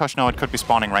everything Arkosh know, it could be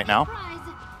spawning right now.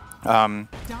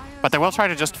 But they will try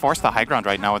to just force the high ground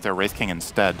right now with their Wraith King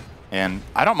instead. And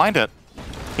I don't mind it.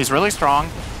 He's really strong.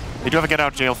 They do have a get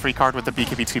out jail free card with the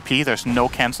BKB TP. There's no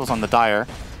cancels on the Dire,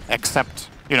 except,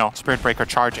 you know, Spirit Breaker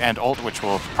charge and ult, which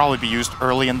will probably be used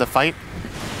early in the fight.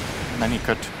 And then he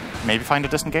could maybe find a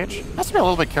disengage. Has to be a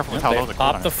little bit careful with how low the cooldown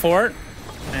is. Pop the fort,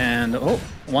 and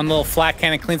one little flat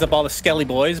cannon cleans up all the Skelly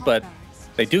boys, but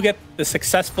they do get the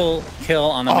successful kill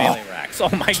on the melee racks. Oh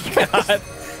my god.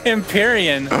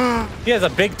 Empyrean. He has a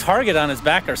big target on his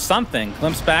back or something.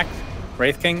 Glimpse back.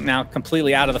 Wraith King now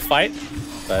completely out of the fight,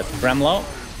 but Gremlo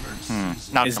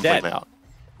Not is completely dead. out.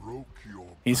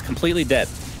 He's completely dead.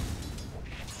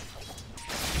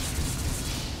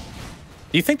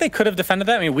 Do you think they could have defended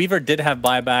that? I mean, Weaver did have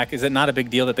buyback. Is it not a big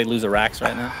deal that they lose a Rax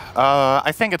right now?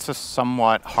 I think it's a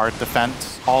somewhat hard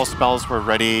defense. All spells were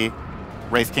ready.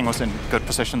 Wraith King was in good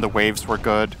position. The waves were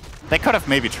good. They could have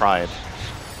maybe tried.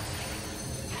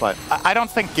 But I don't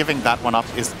think giving that one up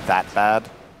is that bad.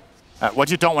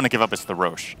 What you don't want to give up is the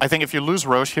Roche. I think if you lose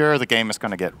Roche here, the game is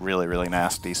going to get really, really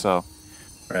nasty. So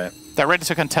they're ready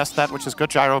to contest that, which is good.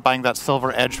 Gyro buying that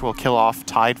silver edge will kill off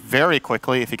Tide very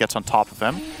quickly if he gets on top of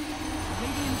him.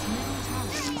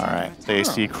 All right, they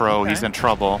see Crow. He's in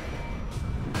trouble.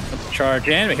 Charge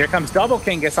in, but here comes Double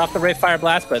King. Gets off the Wraith Fire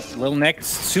Blast, but Lil Nick's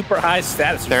super high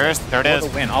status. There it is.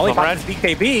 The win. All he finds is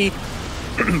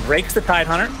BKB. Breaks the Tide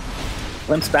Hunter.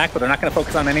 Limps back, but they're not going to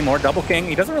focus on him anymore. Double King,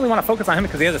 he doesn't really want to focus on him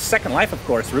because he has a second life, of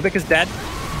course. Rubik is dead.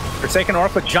 Forsaken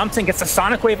Oracle jumps in, gets a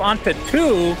Sonic Wave onto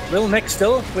 2. Little Nick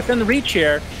still within the reach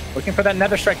here. Looking for that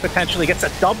Nether Strike potentially. Gets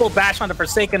a double bash onto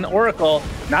Forsaken Oracle.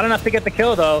 Not enough to get the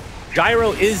kill, though.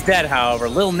 Gyro is dead, however.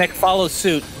 Lil Nick follows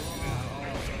suit.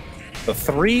 So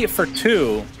 3 for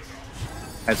 2.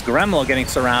 As Gremlo getting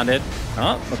surrounded.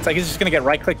 Oh, looks like he's just going to get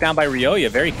right-clicked down by Ryoya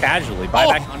very casually.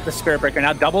 Buyback onto the Spirit Breaker.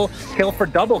 Now double kill for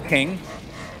Double King.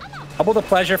 Double the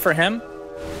pleasure for him.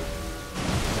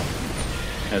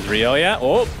 As Ryoya.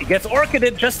 Oh, he gets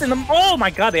Orchided just in the... Oh my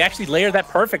god, they actually layered that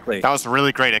perfectly. That was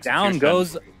really great execution. Down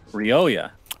goes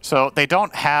Ryoya. So they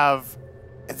don't have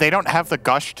the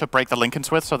gush to break the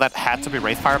Lincolns with, so that had to be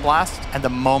Wraithfire Blast. And the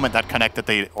moment that connected,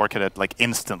 they Orchided like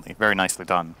instantly. Very nicely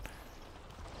done.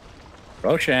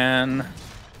 Roshan.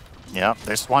 Yep,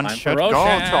 this one should go to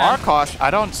Arkosh. I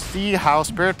don't see how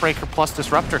Spirit Breaker plus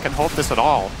Disruptor can hold this at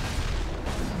all.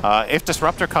 If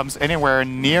Disruptor comes anywhere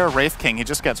near Wraith King, he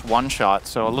just gets one shot,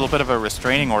 so a little bit of a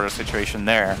restraining order situation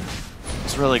there.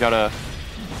 Just really gotta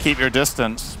keep your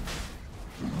distance.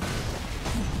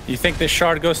 You think this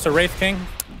shard goes to Wraith King?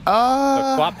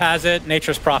 So Quap has it,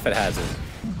 Nature's Prophet has it.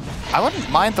 I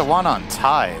wouldn't mind the one on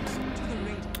Tide.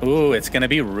 Ooh, it's gonna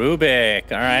be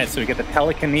Rubik. All right, so we get the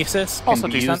telekinesis Also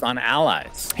can be used on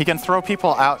allies. He can throw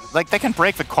people out, like they can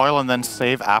break the coil and then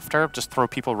save after, just throw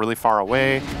people really far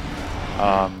away.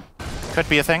 Could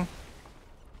be a thing.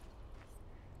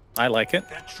 I like it.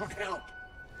 That should help.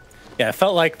 Yeah, I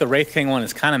felt like the Wraith King one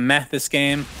is kind of meh this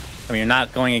game. I mean, you're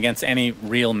not going against any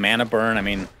real mana burn. I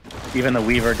mean, Even the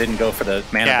Weaver didn't go for the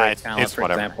mana break talent, it's for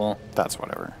whatever. example. That's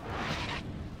whatever.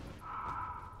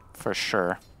 For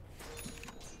sure.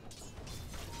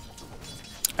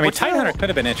 I mean, Tidehunter could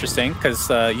have been interesting because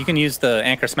you can use the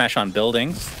Anchor Smash on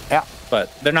buildings. Yeah.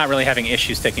 But they're not really having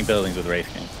issues taking buildings with Wraith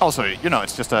King. Also, you know,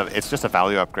 it's just a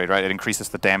value upgrade, right? It increases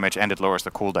the damage and it lowers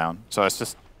the cooldown. So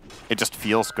it just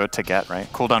feels good to get,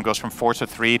 right? Cooldown goes from 4 to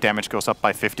 3, damage goes up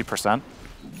by 50%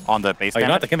 on the base damage. You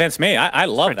don't have to convince me. I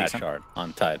love that decent. shard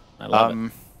on Tide. I love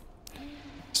it.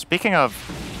 Speaking of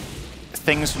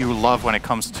things you love when it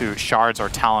comes to shards or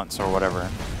talents or whatever,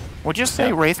 would you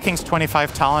say Wraith King's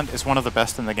 25 talent is one of the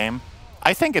best in the game?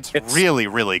 I think it's really,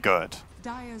 really good.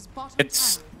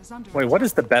 Wait, what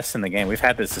is the best in the game? We've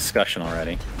had this discussion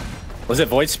already. Was it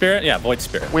Void Spirit? Yeah, Void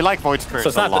Spirit. We like Void Spirit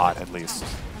a lot, at least.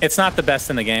 It's not the best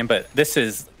in the game, but this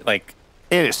is like...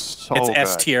 It is so It's good.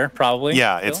 S tier, probably.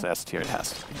 Yeah, still? it's S tier. It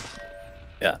has to be.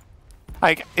 Yeah.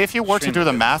 Like, if you were to do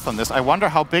the math on this, I wonder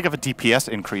how big of a DPS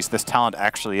increase this talent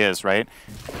actually is, right?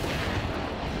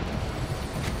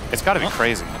 It's got to be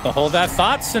crazy. To hold that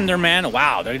thought, Cinderman.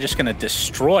 Wow, they're just going to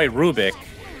destroy Rubik.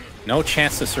 No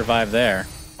chance to survive there.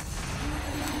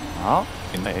 Well,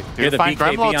 they do the find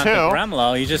BKB Gremlo onto too.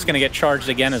 Gremlo. He's just going to get charged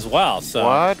again as well. So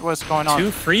what was going on? 2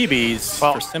 freebies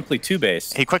for simply 2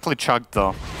 base. He quickly chugged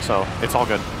though, so it's all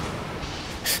good.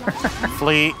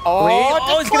 Flee.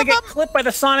 Oh, he's going to get clipped by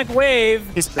the Sonic Wave.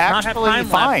 He's actually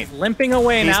fine. He's limping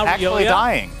away now. He's actually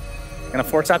dying. Going to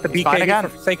force out the BKB for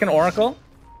Forsaken Oracle.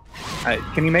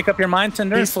 Can you make up your mind,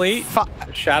 Tinder? Flee.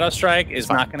 Shadow Strike is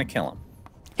not going to kill him.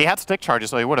 He had stick charges,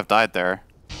 so he would have died there.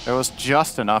 It was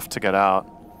just enough to get out.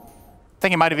 I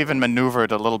think he might have even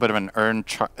maneuvered a little bit of an urn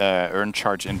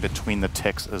charge in between the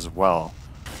ticks as well.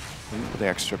 The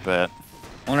extra bit.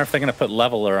 I wonder if they're going to put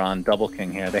Leveler on Double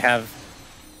King here. They have...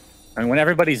 I mean, when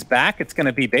everybody's back, it's going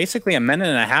to be basically a minute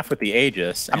and a half with the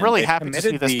Aegis. I'm really happy to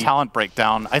see this talent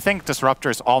breakdown. I think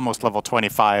Disruptor is almost level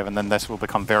 25, and then this will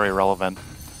become very relevant.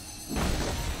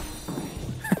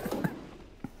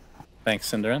 Thanks,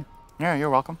 Cinderin. Yeah, you're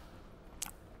welcome.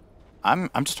 I'm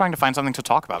just trying to find something to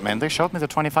talk about, man. They showed me the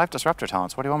 25 Disruptor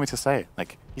talents. What do you want me to say?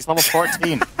 Like, he's level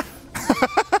 14.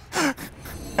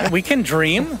 We can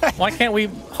dream. Why can't we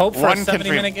hope for a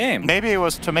 70-minute game? Maybe it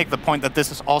was to make the point that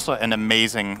this is also an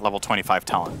amazing level 25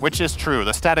 talent, which is true.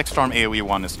 The Static Storm AoE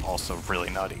one is also really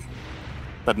nutty.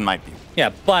 That might be.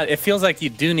 Yeah, but it feels like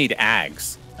you do need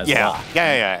Ags as well.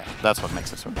 Yeah. That's what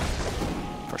makes it so good.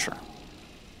 For sure.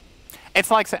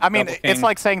 It's like, I mean, it's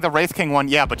like saying the Wraith King one,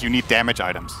 yeah, but you need damage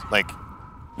items. Like,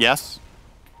 yes?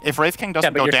 If Wraith King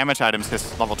doesn't go damage items,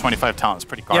 his level 25 talent is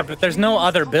pretty garbage. Yeah, but there's no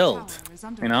other build,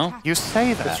 you know? You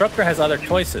say that. Disruptor has other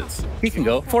choices. He can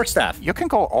go Force Staff. You can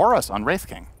go Auras on Wraith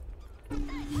King.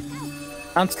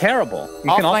 Sounds terrible.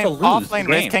 You can also lose Offlane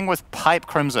Wraith King with Pipe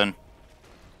Crimson.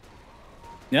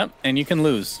 Yep, and you can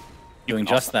lose doing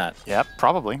just that. Yep,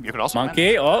 probably. You could also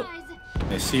Monkey,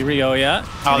 they see Ryoya.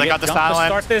 Oh, they got the silent.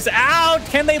 Start this out.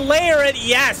 Can they layer it?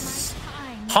 Yes.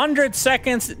 100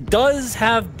 seconds does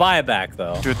have buyback,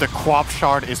 though. Dude, the Quap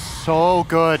Shard is so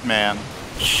good, man.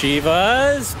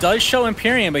 Shivas does show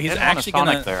Imperium, but he's actually going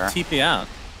to TP out.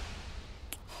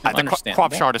 The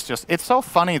Quap Shard is just... It's so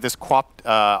funny, this Quap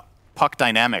Puck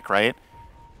dynamic, right?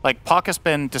 Like, Puck has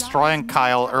been destroying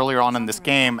Kyle earlier on in this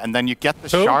game, and then you get the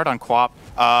shard on Quap.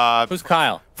 Who's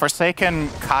Kyle? Forsaken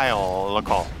Kyle,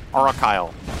 Aura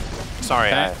Kyle. Sorry,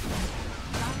 okay.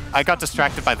 I got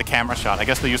distracted by the camera shot. I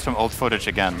guess they used some old footage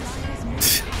again.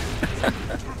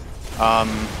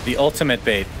 The ultimate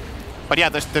bait. But yeah,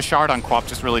 the shard on Quap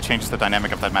just really changes the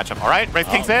dynamic of that matchup. All right, Wraith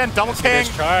King's in, Double King.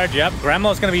 Charge, yep.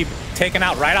 Gremlo's going to be taken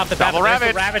out right off the bat. Double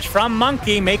Ravage. Ravage from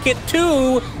Monkey, make it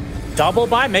 2. Double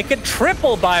buy, make it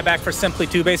triple buyback for Simply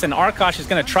 2-base, and Arkosh is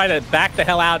going to try to back the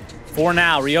hell out for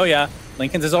now. Ryoya,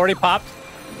 Lincoln's has already popped.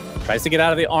 Tries to get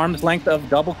out of the arm's length of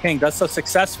Double King, does so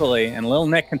successfully, and Lil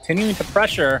Nick continuing to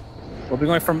pressure. We'll be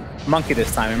going for Monkey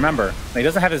this time. Remember, he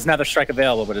doesn't have his Nether Strike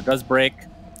available, but it does break.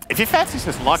 If he fancies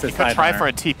his luck, he could try for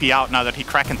a TP out now that he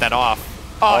crackened that off.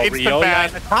 Oh, instant bad.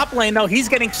 In the top lane, though, he's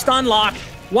getting stun locked.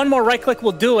 One more right click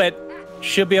will do it.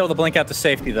 Should be able to blink out to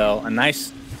safety, though. A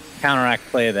nice counteract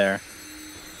play there.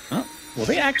 Oh, will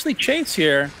they actually chase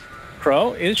here?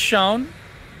 Crow is shown.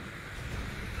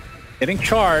 Getting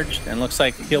charged, and looks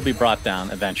like he'll be brought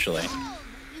down eventually.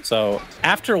 So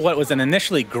after what was an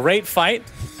initially great fight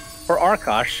for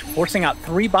Arkosh, forcing out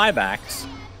 3 buybacks,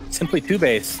 Simply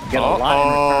 2-base get a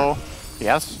lot in return.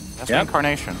 Yes, that's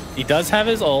Reincarnation. He does have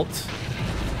his ult,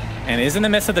 and is in the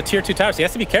midst of the tier 2 towers. So he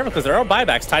has to be careful because there are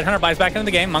buybacks. Tidehunter buys back into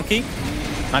the game. Monkey,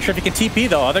 not sure if he can TP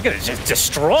though. Oh, they're gonna just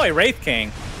destroy Wraith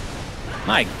King.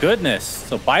 My goodness.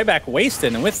 So buyback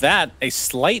wasted, and with that, a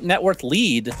slight net worth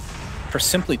lead for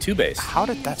Simply TOOBASED. How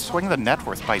did that swing the net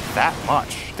worth by that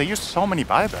much? They used so many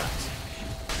buybacks.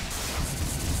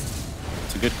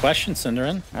 It's a good question,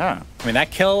 Cinderin. Yeah. I mean,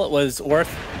 that kill was worth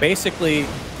basically,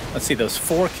 let's see, those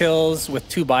 4 kills with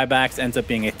 2 buybacks ends up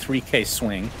being a 3K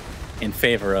swing in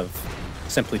favor of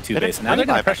Simply TOOBASED. And now they're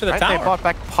going to pressure the tower. They bought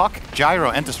back Puck,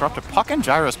 Gyro, and Disruptor. Puck and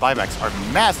Gyro's buybacks are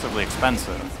massively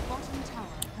expensive.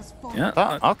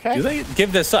 Yeah. Okay. Do they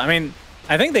give this up? I mean,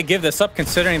 I think they give this up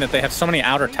considering that they have so many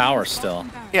outer towers still.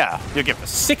 Yeah, you give this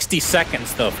 60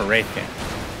 seconds, though, for Wraith King.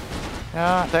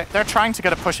 Yeah, they're trying to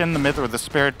get a push in the mid with the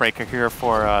Spirit Breaker here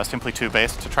for Simply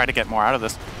TOOBASED to try to get more out of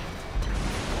this.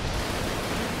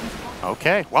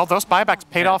 Okay, well, those buybacks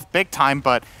paid off big time,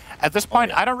 but at this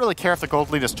point, I don't really care if the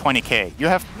gold lead is 20k. You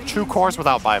have 2 cores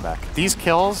without buyback. These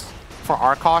kills for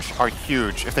Arkosh are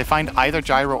huge. If they find either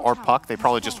Gyro or Puck, they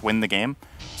probably just win the game.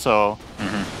 So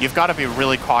you've got to be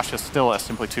really cautious still as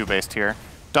Simply TOOBASED here.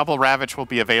 Double Ravage will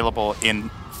be available in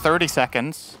 30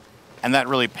 seconds, and that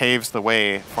really paves the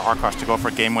way for Arkosh to go for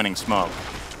game-winning smoke.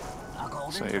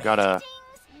 So you gotta...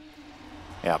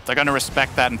 Yeah, they're gonna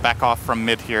respect that and back off from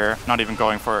mid here, not even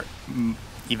going for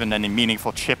even any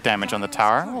meaningful chip damage on the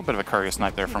tower. A little bit of a courier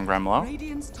snipe there from Gremlo.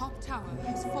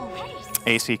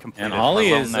 AC completed. And Ollie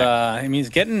is, I mean, he's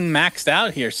getting maxed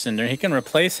out here, Cinder. He can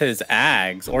replace his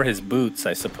Ags or his boots,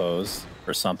 I suppose,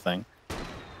 or something.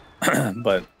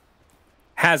 But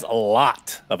has a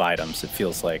lot of items, it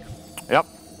feels like. Yep.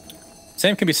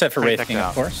 Same can be said for Wraith King,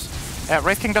 of course. Yeah,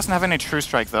 Wraith King doesn't have any True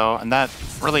Strike, though, and that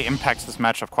really impacts this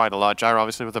matchup quite a lot. Gyro,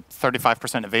 obviously, with a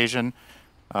 35% evasion.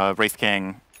 Wraith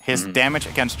King, his damage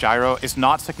against Gyro is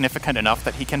not significant enough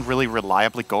that he can really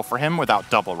reliably go for him without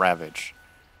double Ravage.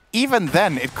 Even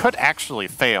then, it could actually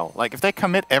fail. Like, if they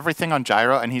commit everything on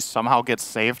Gyro and he somehow gets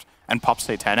saved and pops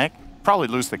Satanic, probably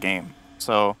lose the game.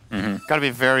 So, gotta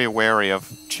be very wary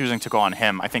of choosing to go on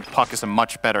him. I think Puck is a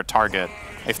much better target.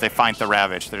 If they find the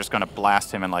Ravage, they're just gonna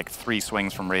blast him in like 3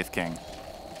 swings from Wraith King.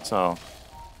 So...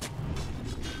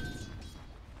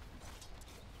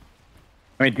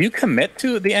 I mean, do you commit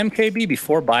to the MKB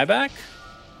before buyback?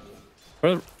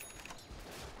 For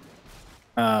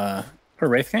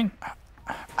Wraith King?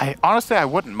 Honestly, I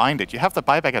wouldn't mind it. You have the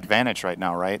buyback advantage right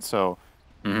now, right? So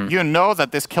you know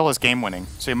that this kill is game-winning,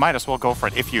 so you might as well go for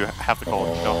it if you have the goal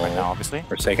right now, obviously.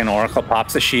 Forsaken Oracle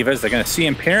pops the Shivas. They're going to see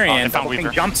Empyrean. Double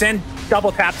King jumps in,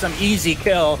 double taps him, easy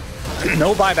kill.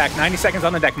 No buyback, 90 seconds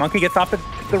on the deck. Monkey gets off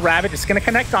the Ravage. It's going to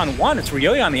connect on 1. It's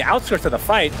Ryoya on the outskirts of the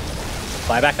fight.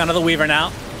 Buyback onto the Weaver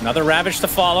now. Another Ravage to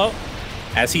follow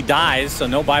as he dies, so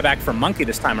no buyback for Monkey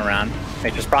this time around.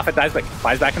 Nature's Prophet dies, but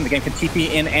flies back in the game, can TP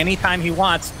in anytime he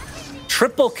wants.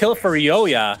 Triple kill for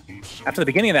Ryoya. After the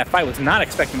beginning of that fight, was not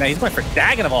expecting that. He's going for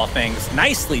Dagon of all things.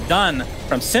 Nicely done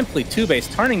from Simply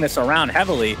TOOBASED, turning this around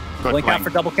heavily. Blink out for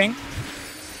Double King.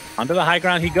 Onto the high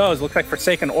ground he goes. Looks like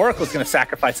Forsaken Oracle is going to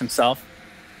sacrifice himself.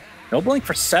 No blink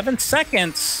for 7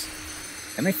 seconds.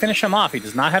 And they finish him off. He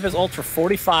does not have his ult for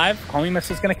 45. Homie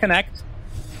Missile is going to connect.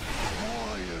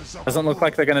 Doesn't look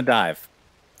like they're going to dive.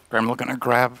 Gremlo gonna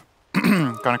grab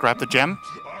the gem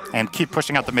and keep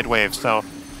pushing out the mid wave. So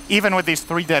even with these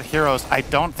 3 dead heroes, I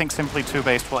don't think Simply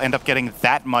TOOBASED will end up getting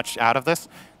that much out of this.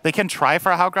 They can try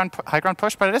for a high ground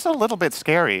push, but it is a little bit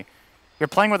scary. You're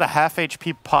playing with a half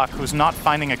HP Puck who's not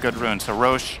finding a good rune, so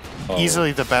Roche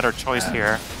easily the better choice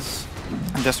here.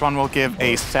 And this one will give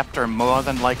a Scepter more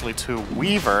than likely to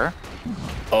Weaver.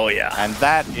 Oh yeah. And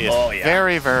that is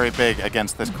very, very big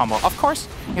against this combo. Of course,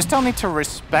 you still need to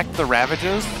respect the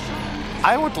Ravages.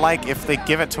 I would like, if they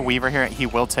give it to Weaver here, he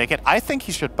will take it. I think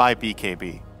he should buy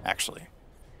BKB, actually.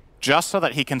 Just so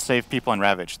that he can save people in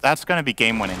Ravage. That's going to be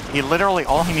game-winning. He literally,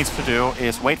 all he needs to do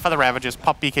is wait for the Ravages,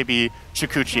 pop BKB,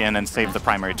 Shukuchi in, and save the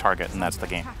primary target, and that's the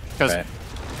game. Because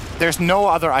there's no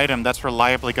other item that's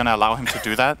reliably going to allow him to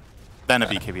do that than a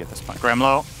BKB at this point.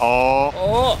 Gremlo,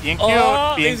 being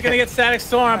cute. He's going to get Static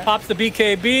Storm, pops the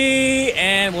BKB,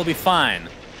 and we'll be fine.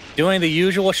 Doing the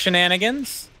usual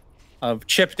shenanigans of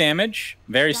chip damage.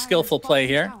 Very skillful play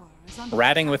here.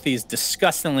 Ratting with these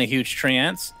disgustingly huge tree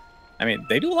ants. I mean,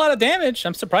 they do a lot of damage.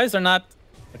 I'm surprised they're not...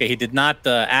 Okay, he did not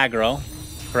aggro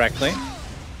correctly.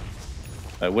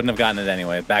 But I wouldn't have gotten it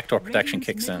anyway. Backdoor protection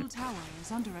kicks in.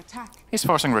 He's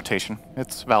forcing rotation.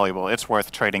 It's valuable. It's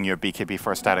worth trading your BKB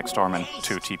for a Static Storm and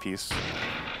 2 TPs.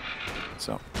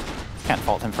 So, can't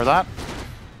fault him for that.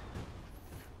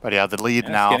 But yeah, the lead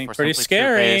now getting for pretty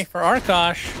scary for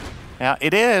Arkosh. Yeah,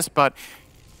 it is, but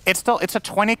it's a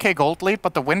 20k gold lead,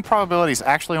 but the win probability is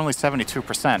actually only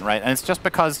 72%, right? And it's just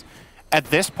because at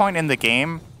this point in the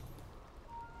game,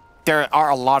 there are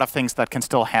a lot of things that can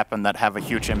still happen that have a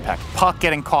huge impact. Puck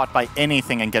getting caught by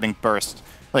anything and getting burst.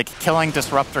 Like killing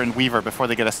Disruptor and Weaver before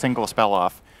they get a single spell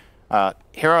off.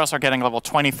 Heroes are getting level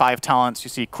 25 talents. You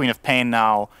see Queen of Pain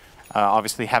now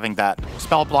obviously having that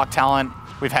spell block talent.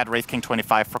 We've had Wraith King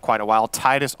 25 for quite a while.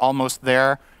 Tide is almost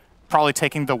there. Probably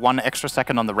taking the 1 extra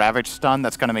second on the Ravage stun.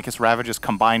 That's going to make his Ravages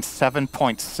combined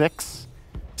 7.6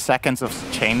 seconds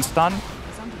of chain stun.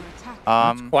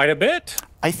 That's quite a bit.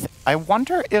 I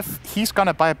wonder if he's going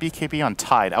to buy a BKB on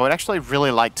Tide. I would actually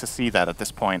really like to see that at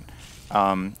this point.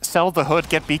 Sell the Hood,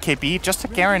 get BKB, just to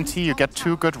guarantee you get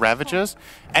 2 good Ravages.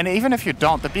 And even if you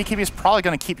don't, the BKB is probably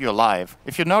going to keep you alive.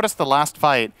 If you notice the last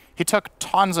fight, he took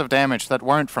tons of damage that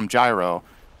weren't from Gyro.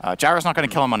 Gyro's not going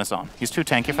to kill him on his own. He's too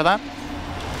tanky for that.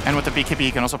 And with the BKB,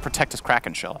 he can also protect his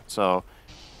Kraken Shell. So,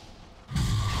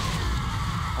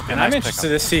 and I'm interested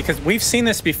to see, because we've seen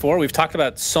this before. We've talked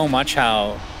about so much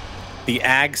how the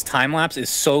Ag's time-lapse is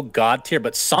so god tier,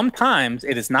 but sometimes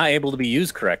it is not able to be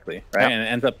used correctly, right? Yep. And it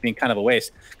ends up being kind of a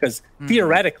waste. Because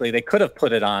theoretically, they could have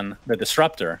put it on the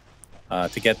Disruptor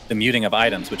to get the muting of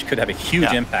items, which could have a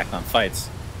huge impact on fights.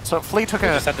 So Flea took a...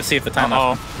 Just have to see if the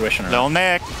time-lapse comes to fruition or not. Little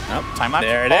Nick. Nope. Time-lapse.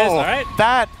 There it is. All right.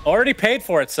 That already paid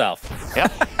for itself.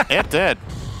 Yep, it did.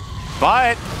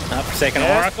 But... Forsaken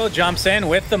Oracle jumps in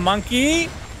with the monkey.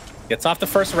 Gets off the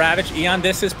first Ravage. Eon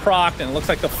Dis is procced, and it looks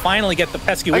like they'll finally get the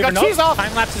pesky Weaver. No,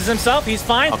 time-lapses himself. He's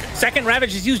fine. Okay. Second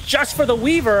Ravage is used just for the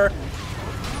Weaver.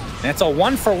 And it's a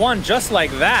 1-for-1 just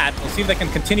like that. We'll see if they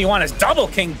can continue on as Double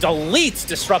King deletes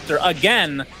Disruptor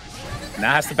again.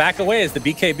 Now has to back away as the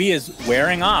BKB is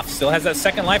wearing off. Still has that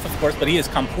second life, of course, but he is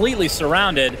completely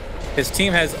surrounded. His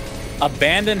team has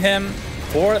abandoned him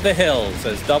for the hills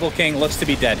as Double King looks to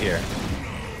be dead here.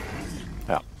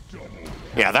 Yeah.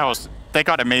 Yeah, that was... They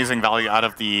got amazing value out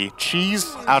of the cheese,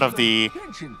 out of the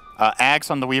Ags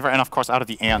on the Weaver, and of course out of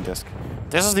the Aeon Disc.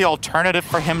 This is the alternative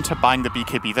for him to buying the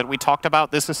BKB that we talked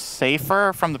about. This is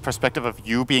safer from the perspective of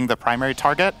you being the primary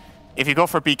target. If you go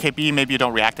for BKB, maybe you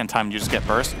don't react in time, you just get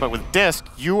burst. But with Disc,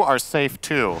 you are safe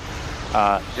too.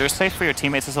 You're safe for your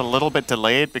teammates. It's a little bit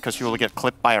delayed because you will get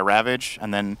clipped by a Ravage,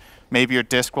 and then maybe your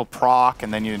Disc will proc,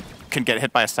 and then you can get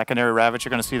hit by a secondary Ravage.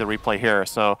 You're going to see the replay here.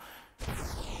 So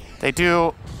they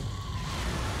do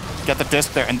get the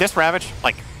Disc there. And this Ravage,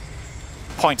 like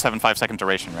 0.75 second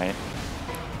duration, right?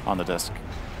 On the Disc.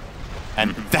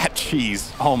 And that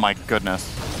cheese, oh my goodness.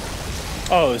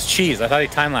 Oh, it was cheese. I thought he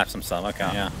time-lapsed himself. Okay,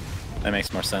 yeah. That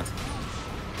makes more sense.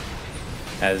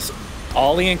 As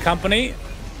Ollie and company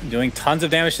doing tons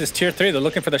of damage to this tier 3, they're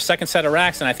looking for their second set of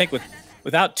racks, and I think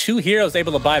without 2 heroes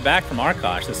able to buy back from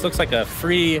Arkosh, this looks like a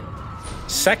free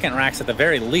second racks at the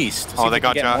very least. Oh, they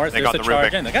got the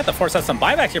Rubik. They got to force out some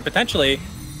buybacks here potentially.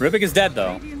 Rubik is dead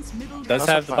though. Does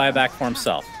have the buyback for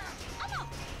himself.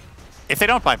 If they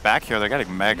don't buy back here, they're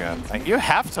getting mega. Like, you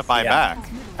have to buy back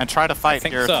and try to fight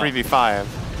your 3v5.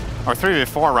 Or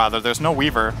 3v4 rather. There's no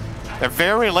Weaver. They're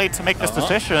very late to make this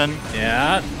decision.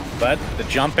 Yeah, but the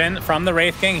jump in from the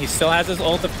Wraith King. He still has his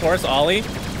ult, of course, Ollie.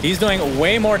 He's doing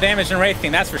way more damage than Wraith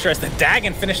King, that's for sure. As the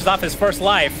Dagon finishes off his first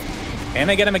life. Can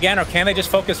they get him again, or can they just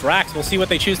focus racks? We'll see what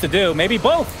they choose to do. Maybe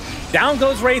both. Down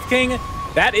goes Wraith King.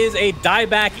 That is a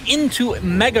dieback into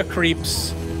Mega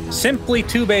Creeps. Simply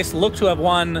TOOBASED look to have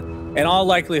won, in all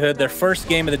likelihood, their first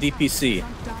game of the DPC.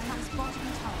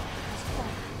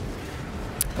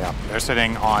 Yeah, they're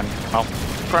sitting on, well,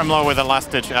 Grimlow with a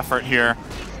last-ditch effort here.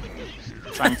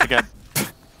 Trying to get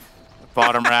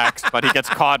bottom racks, but he gets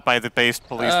caught by the based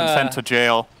police and sent to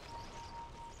jail.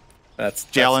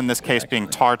 Jail in this case being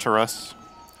Tartarus.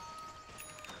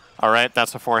 All right,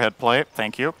 that's a forehead play.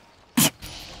 Thank you.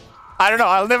 I don't know.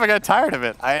 I'll never get tired of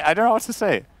it. I don't know what to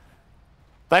say.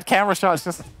 That camera shot is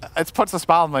just, it puts a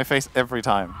smile on my face every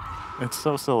time. It's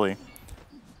so silly.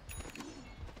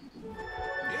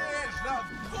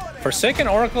 Forsaken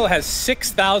Oracle has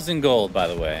 6,000 gold, by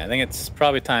the way. I think it's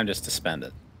probably time just to spend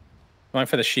it. Going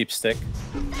for the sheep stick.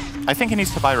 I think he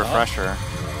needs to buy Refresher.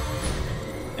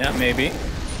 Yeah, maybe.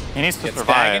 He needs to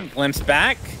survive. Dagon, glimpse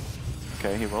back.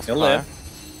 Okay, he will survive. He'll live.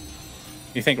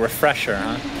 You think Refresher,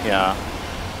 huh? Yeah.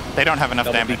 They don't have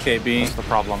enough damage. BKB. That's the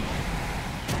problem.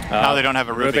 Now they don't have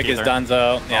a Rubik is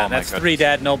donezo. Yeah, that's 3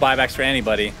 dead. No buybacks for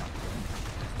anybody.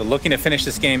 So looking to finish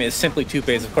this game is simply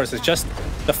TOOBASED. Of course, it's just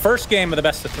the first game of the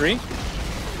best of 3.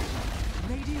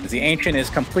 As the Ancient is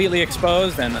completely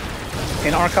exposed and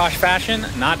in Arkosh fashion,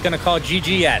 not going to call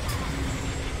GG yet.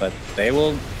 But they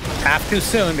will have to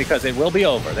soon because it will be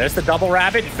over. There's the double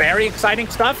Ravage. Very exciting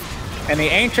stuff. And the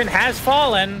Ancient has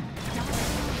fallen.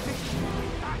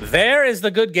 There is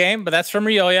the good game, but that's from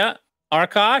Ryoya.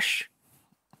 Arkosh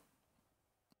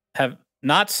have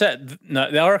not said... No,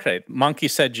 okay, Monkey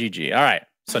said GG. All right,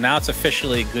 so now it's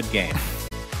officially good game.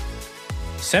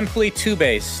 Simply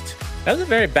TOOBASED That was a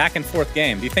very back and forth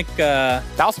game. Do you think? That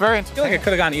was very I feel like it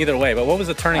could have gone either way, but what was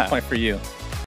the turning point for you?